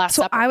last So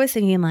supper. I was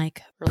thinking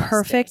like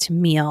perfect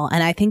meal.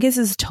 And I think this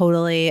is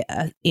totally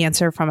an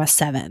answer from a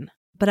 7.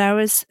 But I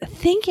was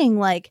thinking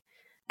like,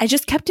 I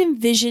just kept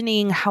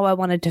envisioning how I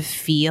wanted to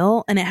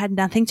feel. And it had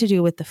nothing to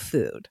do with the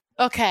food.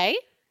 Okay.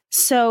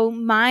 So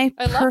my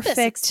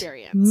perfect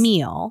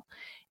meal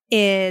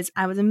is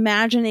I was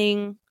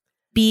imagining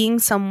being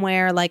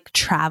somewhere like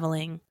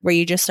traveling where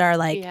you just are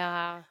like,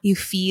 you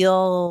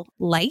feel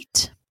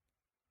light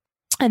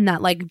and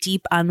that like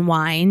deep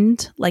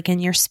unwind like in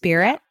your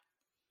spirit,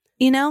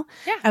 you know?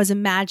 Yeah. I was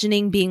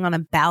imagining being on a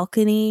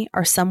balcony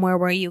or somewhere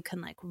where you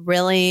can like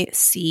really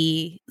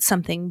see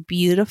something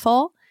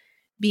beautiful,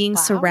 being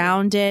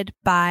surrounded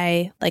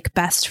by like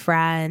best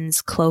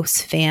friends,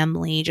 close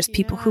family, just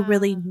people who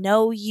really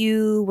know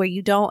you, where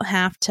you don't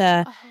have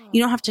to,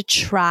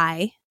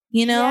 try,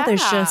 you know,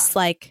 there's just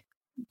like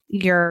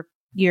your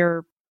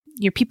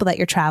people that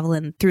you're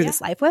traveling through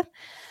this life with.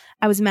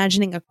 I was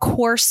imagining a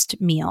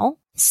coursed meal.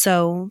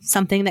 So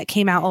something that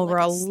came out over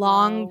like a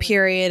long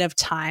period of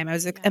time. I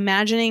was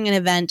imagining an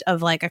event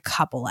of like a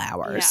couple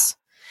hours,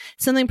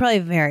 something probably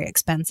very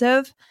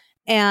expensive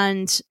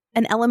and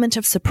an element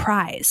of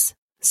surprise.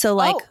 So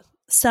like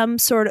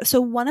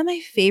one of my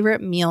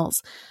favorite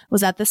meals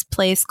was at this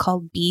place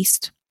called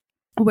Beast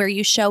where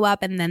you show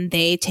up and then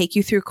they take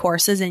you through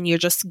courses and you're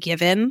just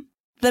given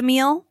the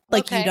meal.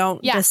 Like you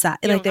don't decide.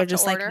 Like they're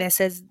just like, this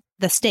is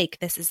the steak.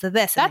 This is the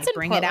this. That's and they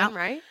bring Portland, it out.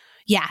 Right?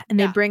 Yeah. And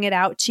they bring it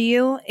out to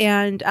you.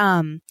 And I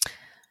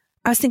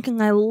was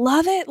thinking, I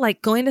love it.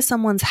 Like going to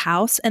someone's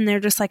house and they're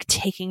just like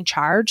taking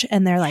charge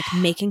and they're like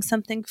making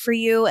something for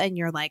you and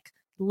you're like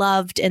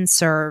loved and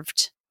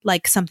served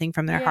like something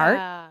from their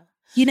heart.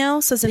 You know?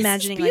 So it's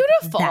imagining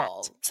beautiful. Like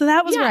that. So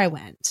that was where I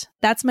went.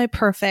 That's my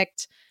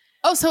perfect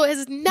so it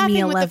has nothing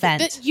meal with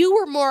event. You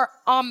were more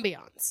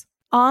ambiance.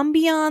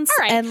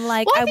 And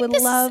like I would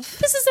love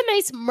this is a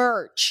nice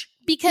merge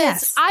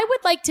because I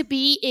would like to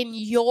be in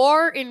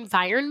your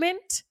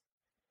environment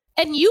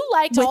and you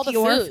liked with all the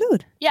your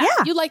food. Yeah,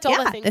 you liked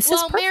all the things. This is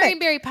perfect.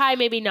 Marionberry pie,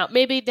 maybe not.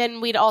 Maybe then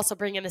we'd also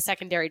bring in a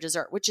secondary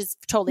dessert, which is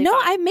totally fine. No,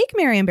 I make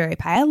Marionberry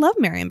pie. I love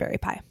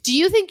Marionberry pie. Do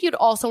you think you'd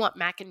also want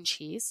mac and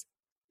cheese?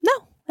 No,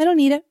 I don't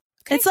need it.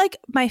 Okay. It's like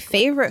my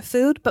favorite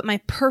food, but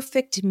my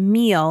perfect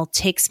meal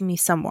takes me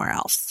somewhere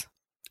else.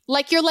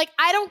 Like you're like,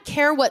 I don't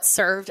care what's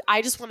served.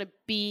 I just want to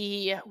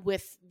be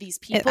with these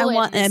people. I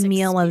want a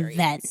meal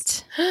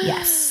event.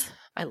 Yes.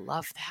 I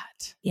love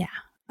that. Yeah.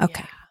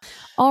 Okay. Yeah.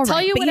 All right.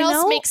 Tell you what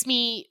else makes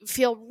me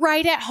feel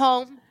right at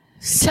home.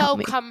 So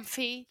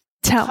comfy.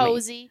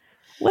 Cozy.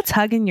 What's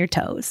hugging your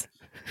toes?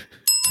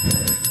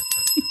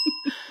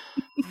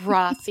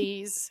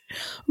 Rothy's.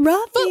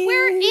 Rothy's.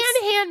 Footwear and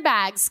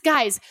handbags.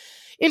 Guys,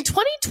 in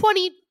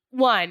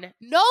 2021,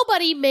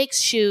 nobody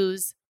makes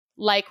shoes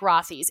like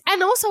Rothy's.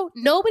 And also,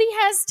 nobody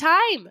has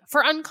time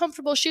for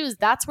uncomfortable shoes.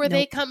 That's where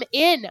they come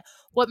in.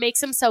 What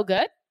makes them so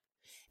good?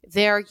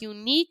 Their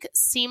unique,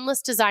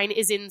 seamless design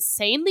is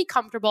insanely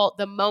comfortable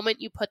the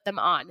moment you put them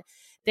on.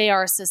 They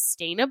are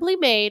sustainably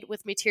made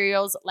with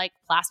materials like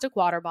plastic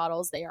water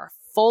bottles. They are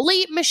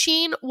fully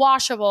machine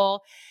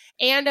washable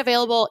and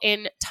available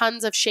in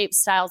tons of shapes,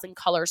 styles, and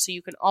colors. So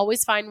you can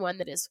always find one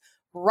that is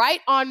right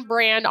on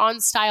brand,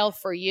 on style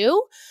for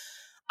you.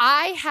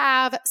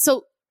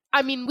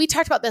 We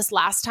talked about this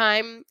last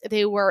time.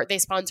 They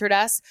sponsored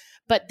us,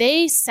 but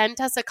they sent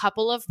us a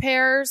couple of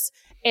pairs,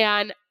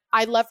 and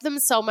I loved them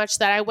so much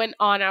that I went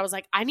on. I was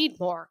like, I need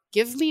more.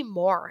 Give me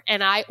more.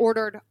 And I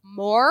ordered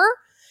more.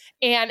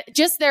 And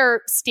just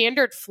their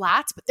standard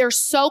flats, but they're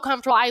so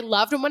comfortable. I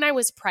loved them when I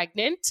was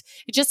pregnant.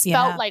 It just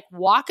felt like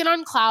walking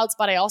on clouds,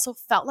 but I also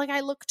felt like I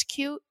looked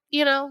cute,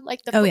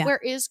 like the footwear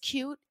is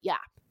cute. Yeah.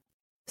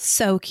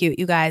 So cute,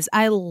 you guys.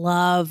 I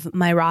love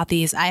my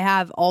Rothy's. I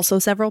have also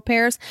several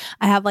pairs.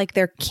 I have like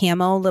their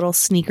camo little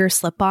sneaker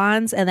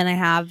slip-ons, and then I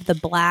have the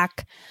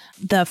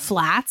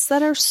flats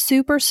that are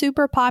super,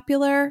 super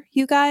popular,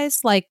 you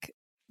guys. Like,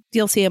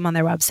 you'll see them on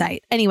their website.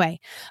 Anyway,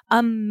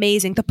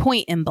 amazing. The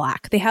Point in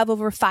black. They have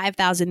over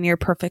 5,000 near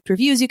perfect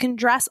reviews. You can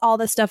dress all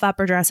this stuff up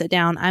or dress it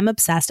down. I'm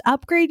obsessed.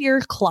 Upgrade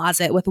your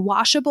closet with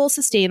washable,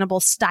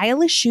 sustainable,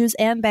 stylish shoes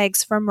and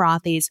bags from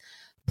Rothy's.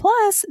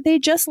 Plus, they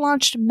just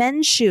launched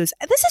men's shoes.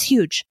 This is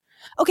huge.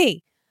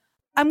 Okay,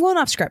 I'm going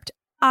off script.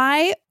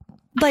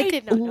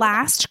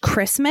 Last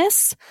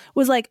Christmas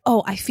was like,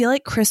 oh, I feel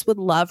like Chris would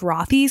love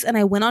Rothy's. And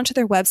I went onto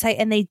their website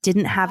and they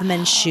didn't have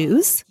men's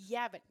shoes.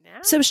 Yeah, but now.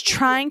 So I was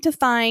trying to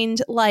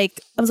find I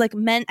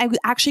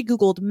actually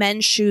Googled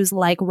men's shoes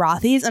like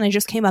Rothy's and I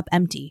just came up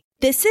empty.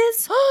 This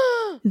is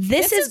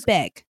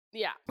big.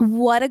 Yeah.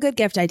 What a good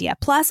gift idea.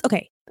 Plus,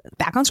 okay,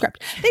 back on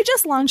script. They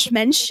just launched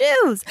men's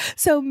shoes.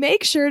 So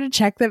make sure to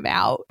check them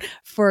out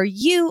for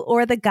you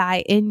or the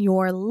guy in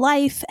your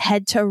life.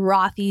 Head to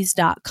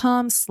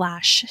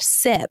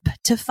rothys.com/sip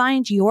to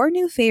find your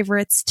new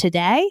favorites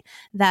today.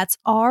 That's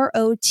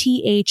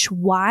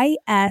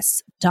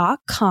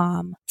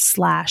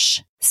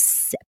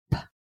ROTHYS.com/sip.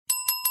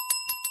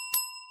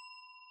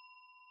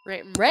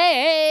 Rant and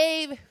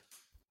rave.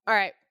 All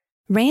right.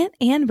 Rant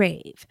and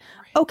rave.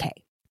 Okay,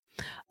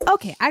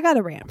 I got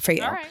a rant for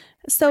you. All right.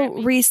 So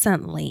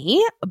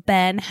recently,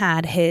 Ben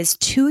had his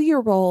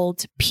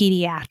 2-year-old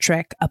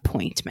pediatric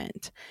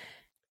appointment.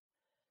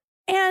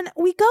 And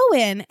we go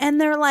in and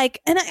they're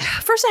like,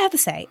 first I have to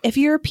say, if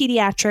you're a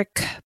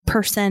pediatric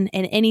person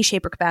in any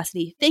shape or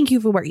capacity, thank you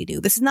for what you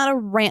do. This is not a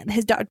rant.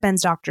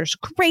 Ben's doctor's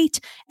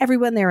great.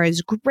 Everyone there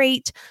is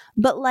great.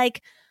 But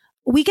like,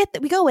 we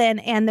go in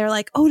and they're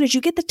like, oh, did you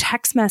get the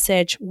text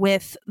message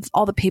with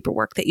all the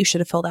paperwork that you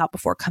should have filled out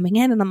before coming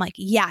in? And I'm like,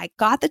 yeah, I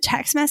got the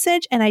text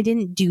message and I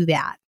didn't do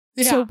that.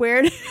 Yeah. So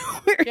where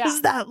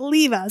does that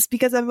leave us?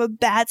 Because I'm a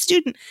bad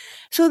student.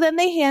 So then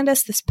they hand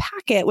us this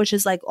packet, which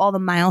is like all the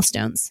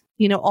milestones,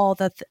 all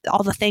the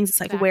things.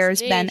 It's like,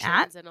 where's Ben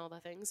at? And all the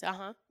things.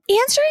 Uh-huh.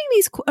 Answering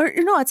these,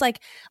 it's like,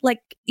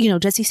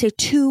 does he say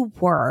 2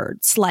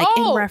 words, like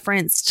in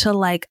reference to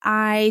like,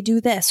 I do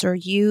this or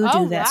you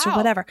do this or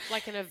whatever.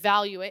 Like an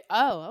evaluate.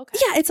 Oh, okay.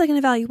 Yeah. It's like an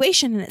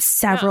evaluation and it's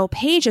several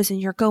pages and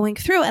you're going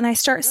through and I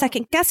start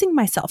second guessing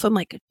myself. I'm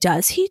like,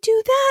 does he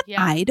do that?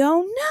 Yeah. I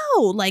don't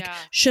know. Like,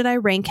 should I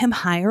rank him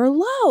high or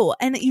low?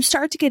 And you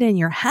start to get in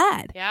your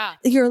head. Yeah.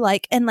 You're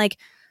like, and like,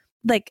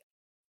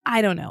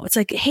 I don't know. It's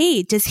like,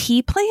 hey, does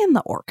he play in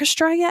the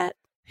orchestra yet?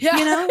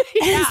 Yeah.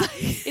 Yeah.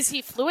 Is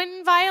he fluent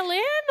in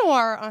violin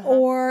or? Uh-huh.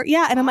 Or,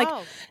 yeah. And I'm like,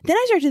 then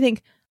I start to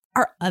think,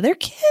 are other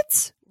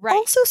kids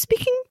also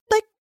speaking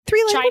like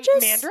 3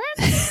 languages? Mandarin?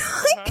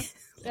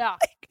 Yeah.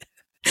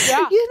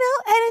 And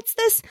it's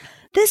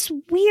this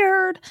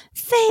weird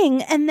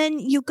thing. And then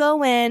you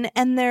go in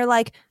and they're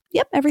like,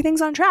 yep,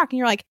 everything's on track. And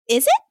you're like,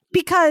 is it?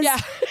 Because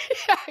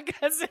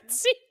because it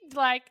seemed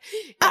like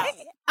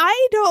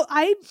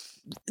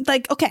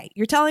okay,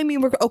 you're telling me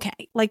we're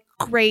okay, like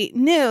great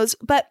news,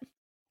 but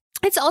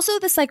it's also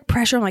this like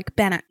pressure. I'm like,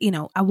 Ben,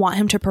 I want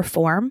him to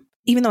perform,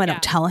 even though I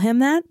don't tell him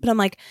that, but I'm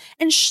like,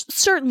 and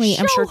certainly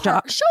I'm sure show the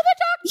doctor.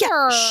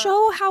 Yeah,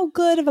 show how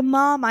good of a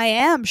mom I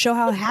am. Show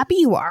how happy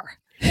you are.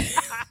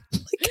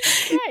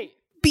 Right.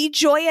 Be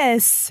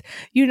joyous.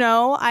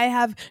 I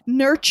have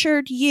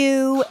nurtured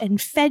you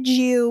and fed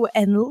you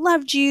and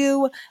loved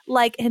you.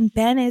 Like, and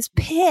Ben is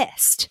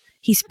pissed.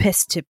 He's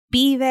pissed to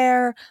be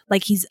there.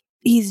 Like he's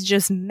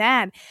just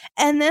mad.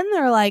 And then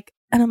they're like,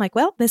 and I'm like,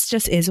 well, this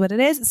just is what it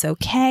is. It's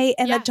okay.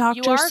 And the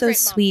doctor's so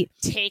sweet.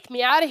 Take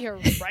me out of here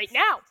right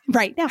now.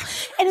 Right now.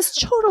 And it's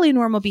totally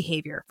normal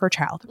behavior for a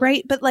child,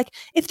 right? But like,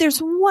 if there's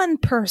one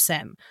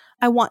person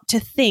I want to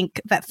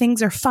think that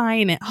things are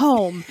fine at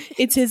home,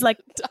 it's his like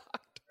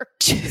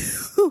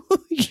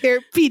 2-year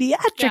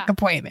pediatric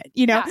appointment,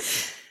 Yeah.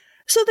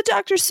 So the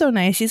doctor's so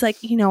nice. He's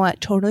like, you know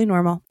what? Totally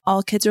normal.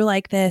 All kids are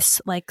like this.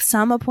 Like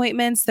some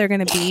appointments, they're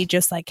going to be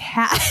just like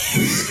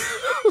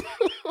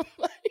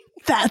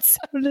That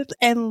sounded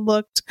and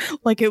looked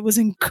like it was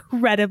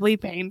incredibly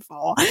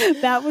painful.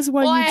 That was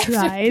when you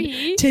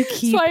tried to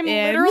keep so I'm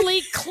in.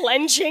 literally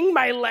clenching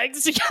my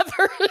legs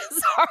together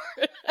as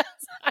hard as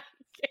I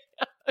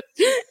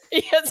can.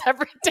 Because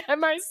every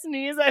time I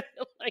sneeze, I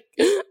feel like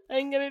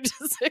I'm going to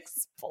just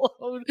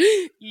explode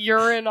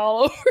urine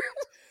all over.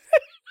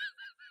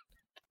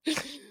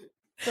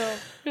 So,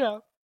 you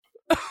know.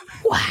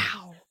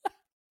 Wow.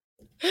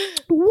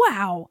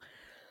 Wow.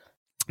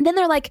 Then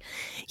they're like,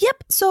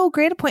 yep, so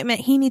great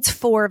appointment. He needs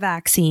 4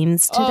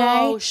 vaccines today.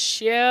 Oh,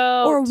 shit.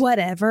 Or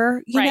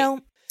whatever, you know?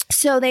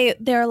 So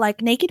they're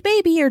like naked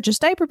baby or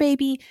just diaper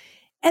baby.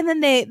 And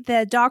then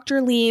the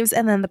doctor leaves,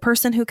 and then the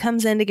person who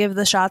comes in to give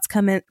the shots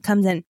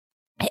comes in.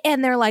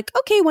 And they're like,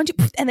 okay, 1, 2,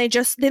 and they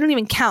don't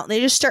even count.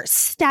 They just start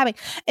stabbing.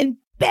 And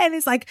Ben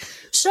is like,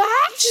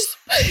 shots!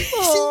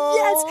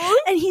 Yes.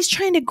 And he's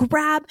trying to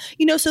grab,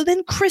 so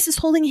then Chris is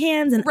holding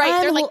hands and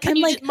they're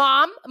like,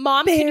 Mom,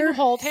 can you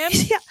hold him?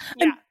 Yeah.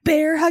 And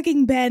Bear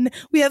hugging Ben.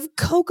 We have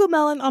Coco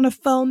Melon on a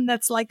phone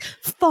that's like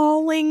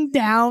falling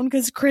down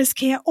because Chris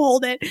can't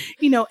hold it,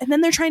 and then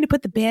they're trying to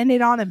put the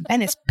Band-Aid on, and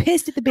Ben is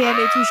pissed at the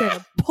Band-Aid. So he's trying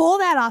to pull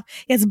that off.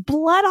 He has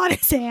blood on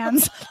his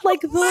hands.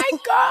 Like, my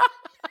God.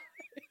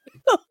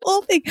 The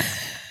whole thing.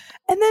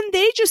 And then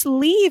they just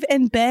leave,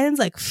 and Ben's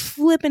like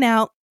flipping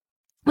out.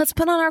 Let's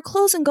put on our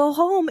clothes and go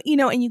home,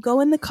 and you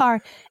go in the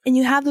car and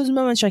you have those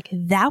moments. You're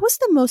like, that was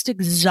the most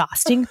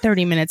exhausting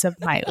 30 minutes of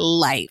my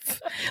life.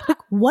 Like,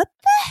 what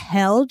the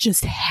hell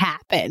just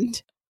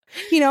happened?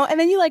 And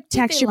then you like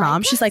text your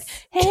mom. She's like,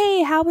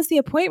 hey, how was the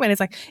appointment?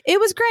 It's like, it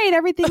was great.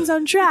 Everything's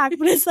on track.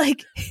 But it's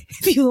like,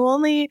 if you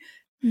only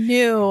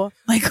knew,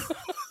 like,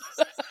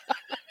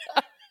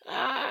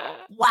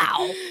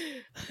 wow.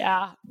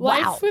 Yeah.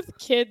 Life with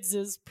kids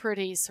is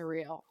pretty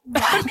surreal.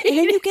 And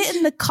then you get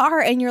in the car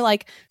and you're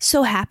like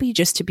so happy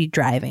just to be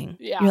driving.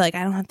 Yeah. You're like,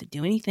 I don't have to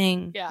do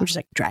anything. Yeah. We're just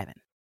like driving.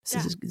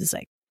 This is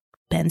like,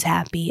 Ben's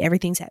happy.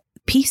 Everything's happy.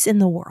 Peace in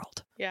the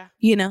world. Yeah.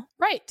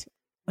 Right.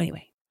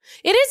 Anyway.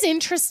 It is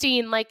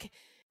interesting. Like,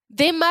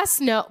 they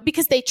must know,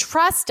 because they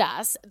trust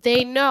us.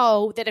 They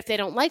know that if they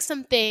don't like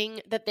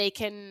something, that they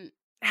can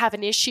have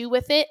an issue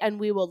with it and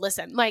we will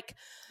listen. Like,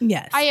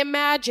 yes, I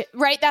imagine,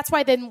 right? That's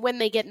why then when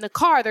they get in the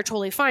car, they're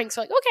totally fine.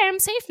 So like, okay, I'm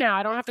safe now.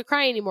 I don't have to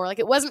cry anymore. Like,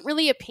 it wasn't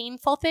really a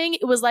painful thing.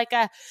 It was like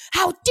a,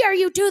 how dare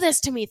you do this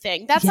to me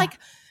thing. That's like,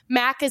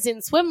 Mac is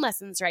in swim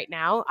lessons right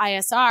now,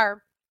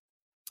 ISR.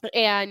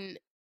 And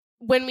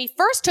when we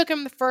first took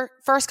him the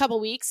first couple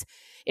weeks,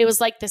 it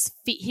was like this,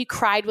 he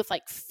cried with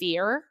like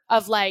fear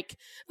of like,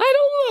 I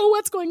don't know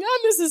what's going on.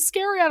 This is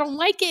scary. I don't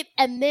like it.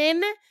 And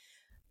then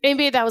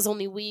maybe that was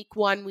only week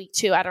 1, week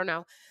 2. I don't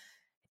know.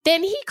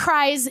 Then he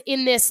cries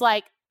in this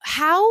like,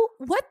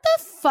 what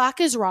the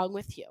fuck is wrong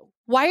with you?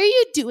 Why are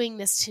you doing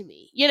this to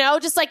me?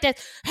 Just like this,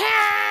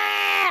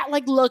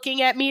 like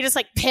looking at me, just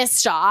like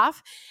pissed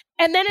off.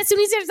 And then as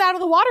soon as he gets out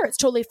of the water, it's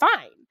totally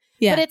fine.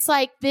 Yeah. But it's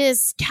like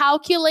this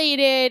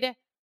calculated,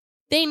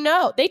 they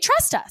know, they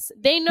trust us.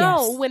 They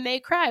know when they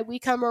cry, we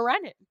come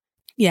running.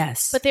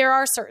 Yes. But there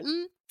are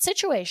certain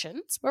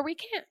situations where we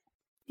can't.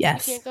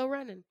 Yes. We can't go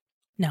running.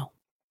 No.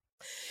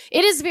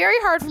 It is very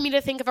hard for me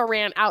to think of a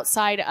rant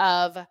outside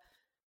of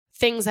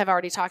things I've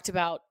already talked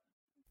about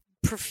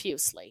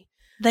profusely.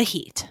 The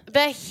heat.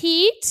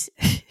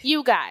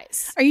 You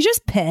guys. Are you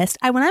just pissed?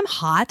 When I'm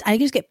hot, I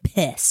just get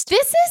pissed.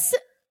 This is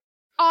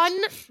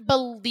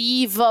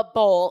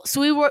unbelievable.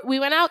 So we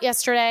went out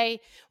yesterday.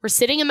 We're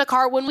sitting in the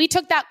car. When we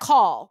took that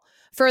call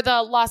for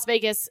the Las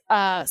Vegas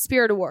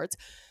Spirit Awards,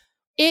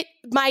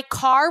 my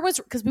car was,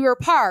 because we were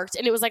parked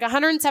and it was like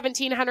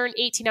 117,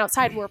 118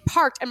 outside. We were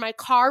parked and my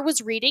car was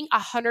reading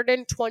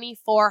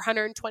 124,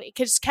 120. It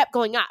just kept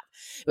going up.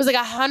 It was like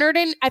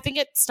I think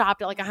it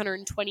stopped at like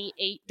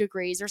 128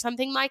 degrees or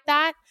something like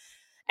that.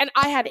 And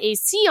I had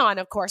AC on,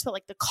 of course, but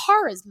like the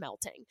car is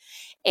melting.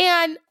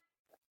 And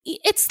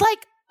it's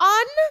like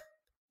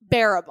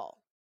unbearable.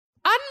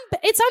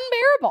 It's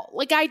unbearable.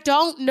 Like, I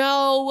don't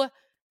know.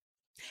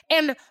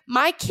 And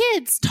my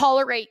kids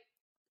tolerate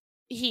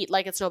heat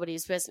like it's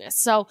nobody's business.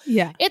 So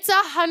it's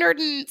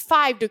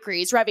 105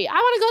 degrees. Revy, I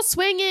want to go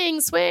swing.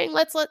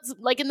 Let's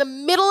like in the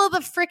middle of the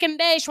freaking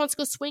day, she wants to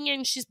go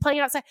swinging. She's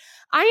playing outside.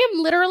 I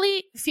am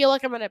literally feel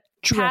like I'm going to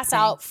pass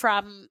out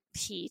from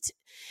heat.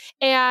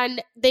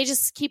 And they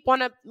just keep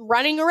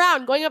running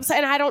around, going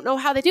upside, and I don't know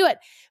how they do it.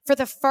 For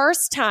the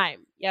first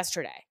time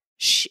yesterday,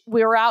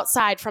 we were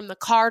outside from the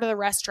car to the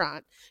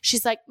restaurant.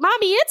 She's like,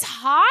 Mommy, it's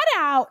hot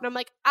out. And I'm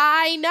like,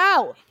 I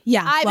know.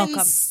 Yeah. I've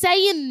been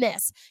saying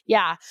this.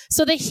 Yeah.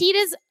 So the heat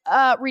is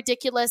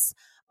ridiculous.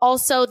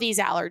 Also, these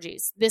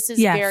allergies. This is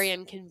very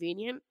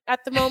inconvenient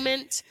at the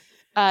moment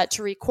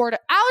to record.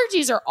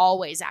 Allergies are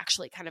always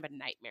actually kind of a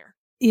nightmare.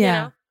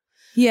 Yeah.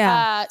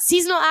 Yeah.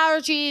 Seasonal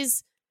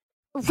allergies.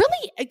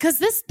 Really? Because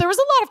there was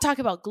a lot of talk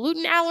about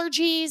gluten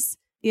allergies.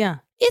 Yeah.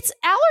 It's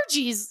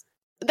allergies.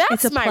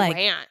 That's my plague.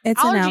 rant. It's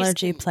Allergies an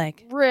allergy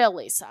plague.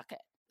 Really suck it.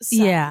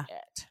 Yes.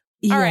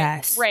 All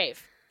right,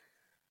 rave.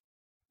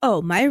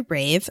 Oh, my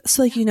rave.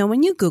 So like,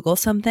 when you Google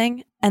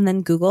something and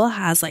then Google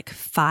has like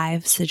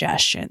 5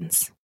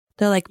 suggestions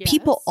They're like, Yes.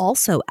 people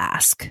also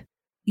ask,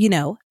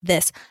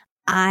 this.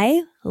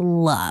 I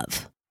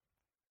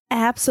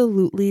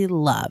absolutely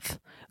love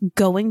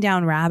going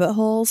down rabbit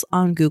holes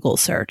on Google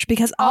search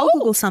because I'll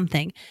Google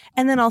something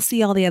and then I'll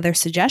see all the other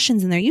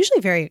suggestions and they're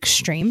usually very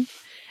extreme.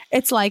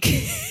 It's like,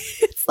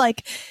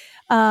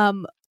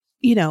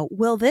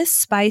 will this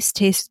spice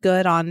taste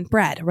good on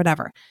bread or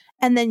whatever?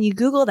 And then you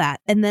Google that.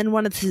 And then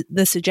one of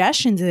the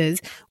suggestions is,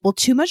 will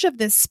too much of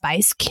this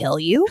spice kill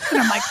you?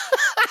 And I'm like,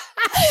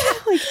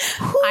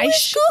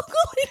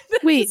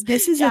 wait,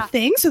 this is a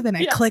thing? So then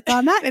I click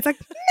on that. And it's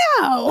like,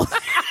 no,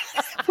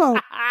 it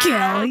won't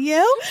kill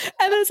you.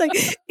 And then it's like,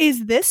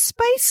 is this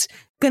spice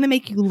going to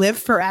make you live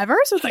forever?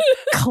 So it's like,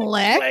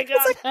 click.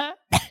 It's like,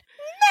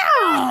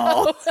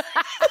 no,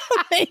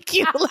 make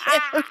you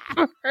live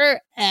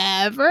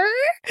forever,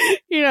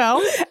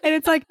 And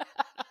it's like,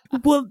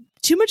 well,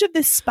 too much of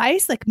this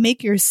spice like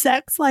make your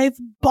sex life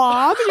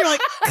bomb? And you're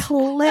like,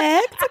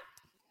 click.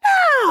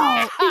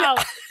 No.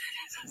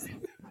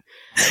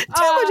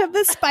 Too much of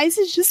this spice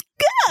is just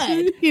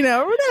good,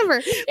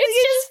 whatever.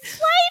 It's just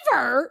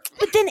flavor.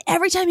 But then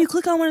every time you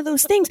click on one of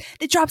those things,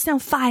 it drops down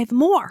 5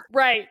 more.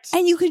 Right.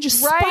 And you can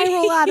just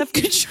spiral out of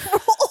control.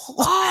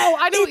 Oh,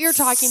 I know what you're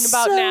talking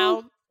about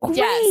now. Great.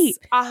 Yes.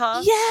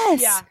 Uh-huh.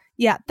 Yes.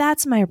 Yeah,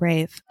 that's my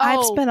rave.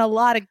 I've spent a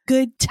lot of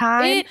good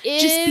time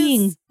just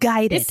being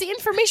guided. It's the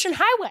information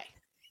highway.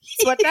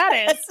 That's what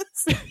that is.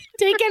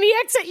 Take any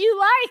exit you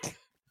like.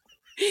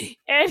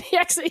 Any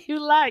exit you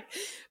like.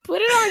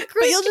 Put it on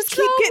cruise But you'll just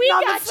control. keep getting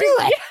on the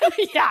freeway.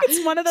 Yeah.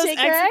 It's one of those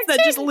exits that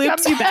just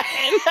loops you back.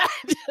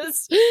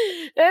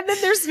 And then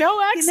there's no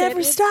exit. You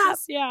never stop.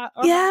 Just, Yeah.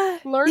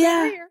 Learn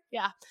every year.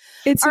 Yeah.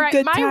 It's all a right,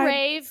 good my time.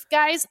 rave,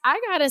 guys, I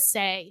gotta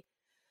say,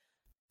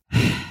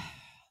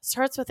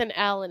 starts with an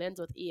L and ends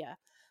with Ia.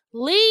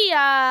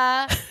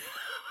 Leah.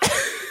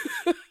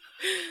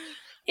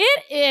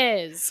 It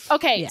is.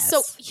 Okay, Yes.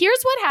 so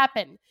here's what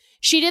happened.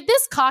 She did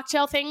this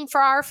cocktail thing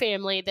for our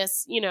family.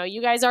 This,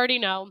 you guys already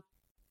know,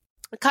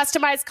 a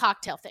customized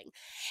cocktail thing.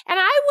 And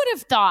I would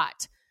have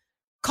thought,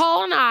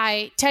 Cole and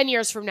I, 10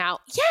 years from now,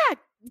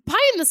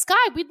 pie in the sky,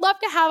 we'd love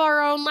to have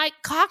our own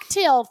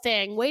cocktail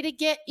thing, way to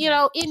get,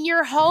 in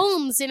your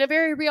homes in a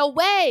very real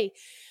way.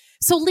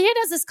 So Leah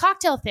does this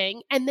cocktail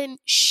thing, and then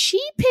she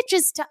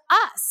pitches to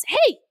us,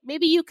 hey,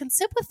 maybe you can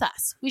sip with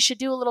us. We should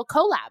do a little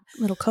collab.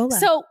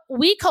 So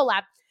we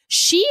collab.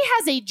 She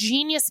has a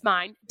genius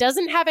mind,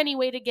 doesn't have any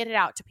way to get it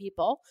out to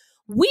people.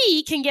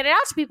 We can get it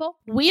out to people.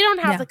 We don't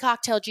have the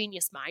cocktail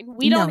genius mind.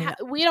 We don't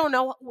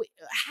know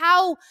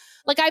how,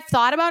 I've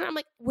thought about it. I'm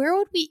like, where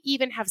would we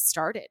even have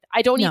started?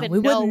 I don't even know. We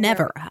would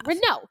never have.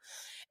 No.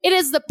 It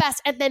is the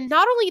best. And then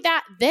not only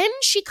that, then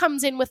she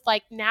comes in with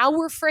now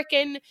we're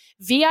freaking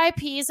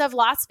VIPs of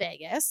Las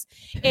Vegas.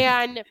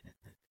 And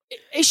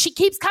she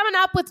keeps coming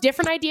up with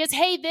different ideas.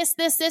 Hey, this,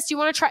 you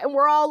want to try? And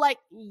we're all like,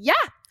 yeah.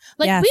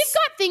 We've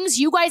got things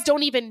you guys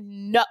don't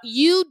even know.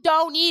 You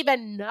don't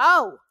even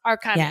know are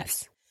coming.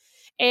 Yes.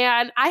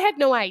 And I had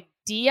no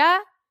idea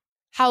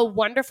how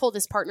wonderful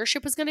this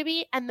partnership was going to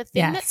be. And the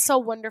thing that's so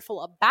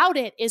wonderful about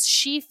it is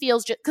she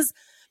feels just, because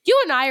you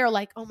and I are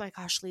like, oh my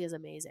gosh, Leah's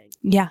amazing.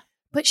 Yeah.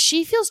 But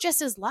she feels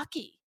just as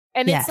lucky.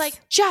 And it's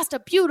just a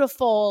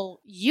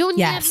beautiful union.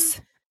 Yes.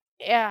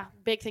 Yeah,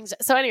 big things.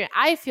 So anyway,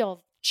 I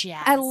feel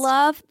jazzed. I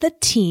love the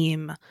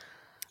team.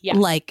 Yes.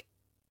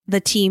 The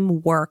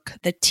teamwork,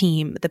 the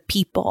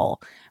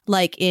people,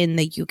 in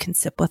the You Can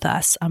Sip With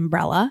Us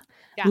umbrella.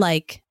 Yeah.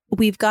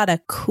 We've got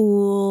a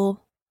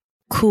cool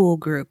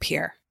group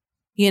here,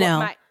 You're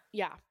I'm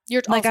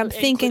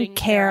thinking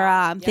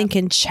Kara, I'm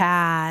thinking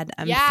Chad,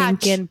 I'm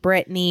thinking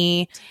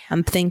Brittany,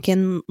 I'm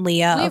thinking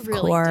Leah, of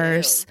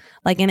course.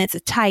 And it's a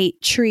tight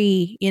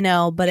tree,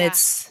 but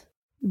it's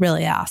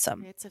really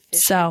awesome. It's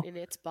efficient and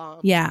it's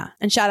bomb. Yeah.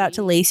 And shout out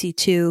to Lacey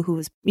too, who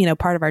was,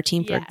 part of our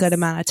team for a good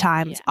amount of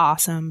time. It's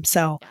awesome.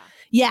 So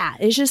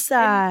it's just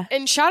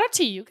and shout out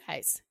to you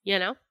guys,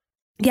 Yeah.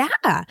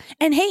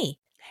 And hey,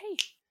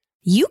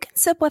 you can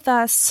sip with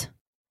us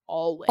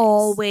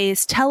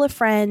always. Tell a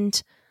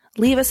friend.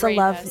 Leave us a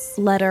love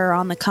letter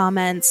on the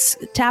comments.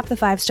 Tap the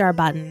 5-star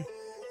button.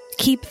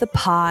 Keep the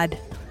pod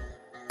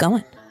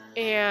going.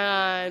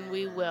 And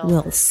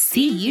we'll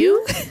see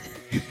you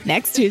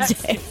next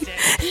Tuesday.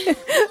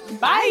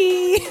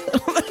 Bye. A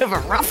little bit of a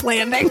rough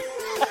landing.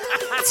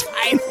 That's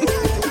fine.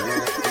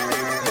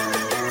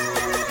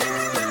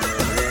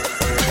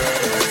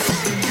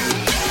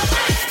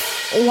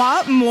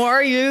 Want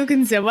more You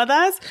Can Sit With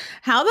Us?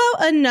 How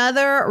about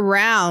another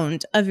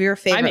round of your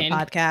favorite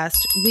podcast?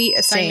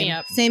 Sign me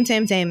up. Same.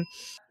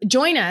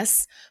 Join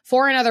us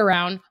for another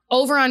round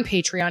over on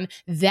Patreon.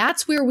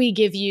 That's where we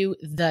give you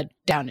the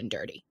down and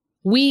dirty.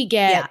 We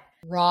get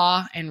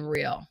raw and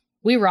real.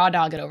 We raw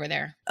dog it over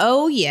there.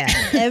 Oh, yeah.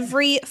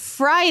 Every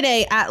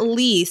Friday, at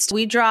least,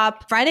 we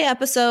drop Friday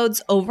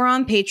episodes over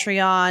on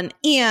Patreon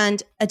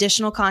and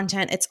additional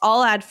content. It's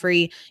all ad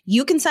free.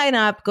 You can sign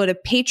up. Go to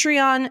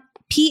Patreon.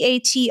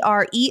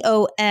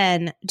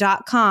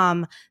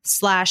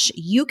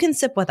 patreon.com/You Can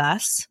Sip With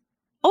Us,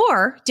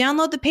 or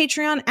download the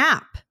Patreon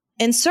app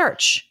and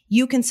search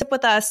You Can Sip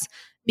With Us.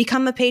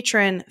 Become a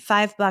patron.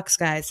 $5,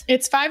 guys.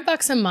 It's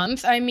 $5 a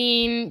month. I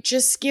mean,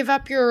 just give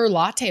up your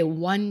latte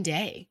one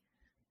day.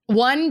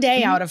 One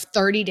day out of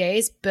 30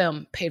 days,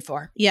 boom, paid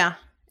for. Yeah.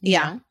 You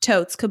Yeah. know?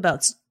 Totes,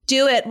 kabotes.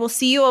 Do it. We'll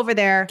see you over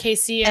there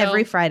KCO.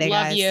 every Friday,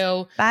 Love guys.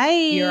 you. Bye.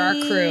 You're our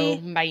crew.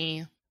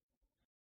 Bye.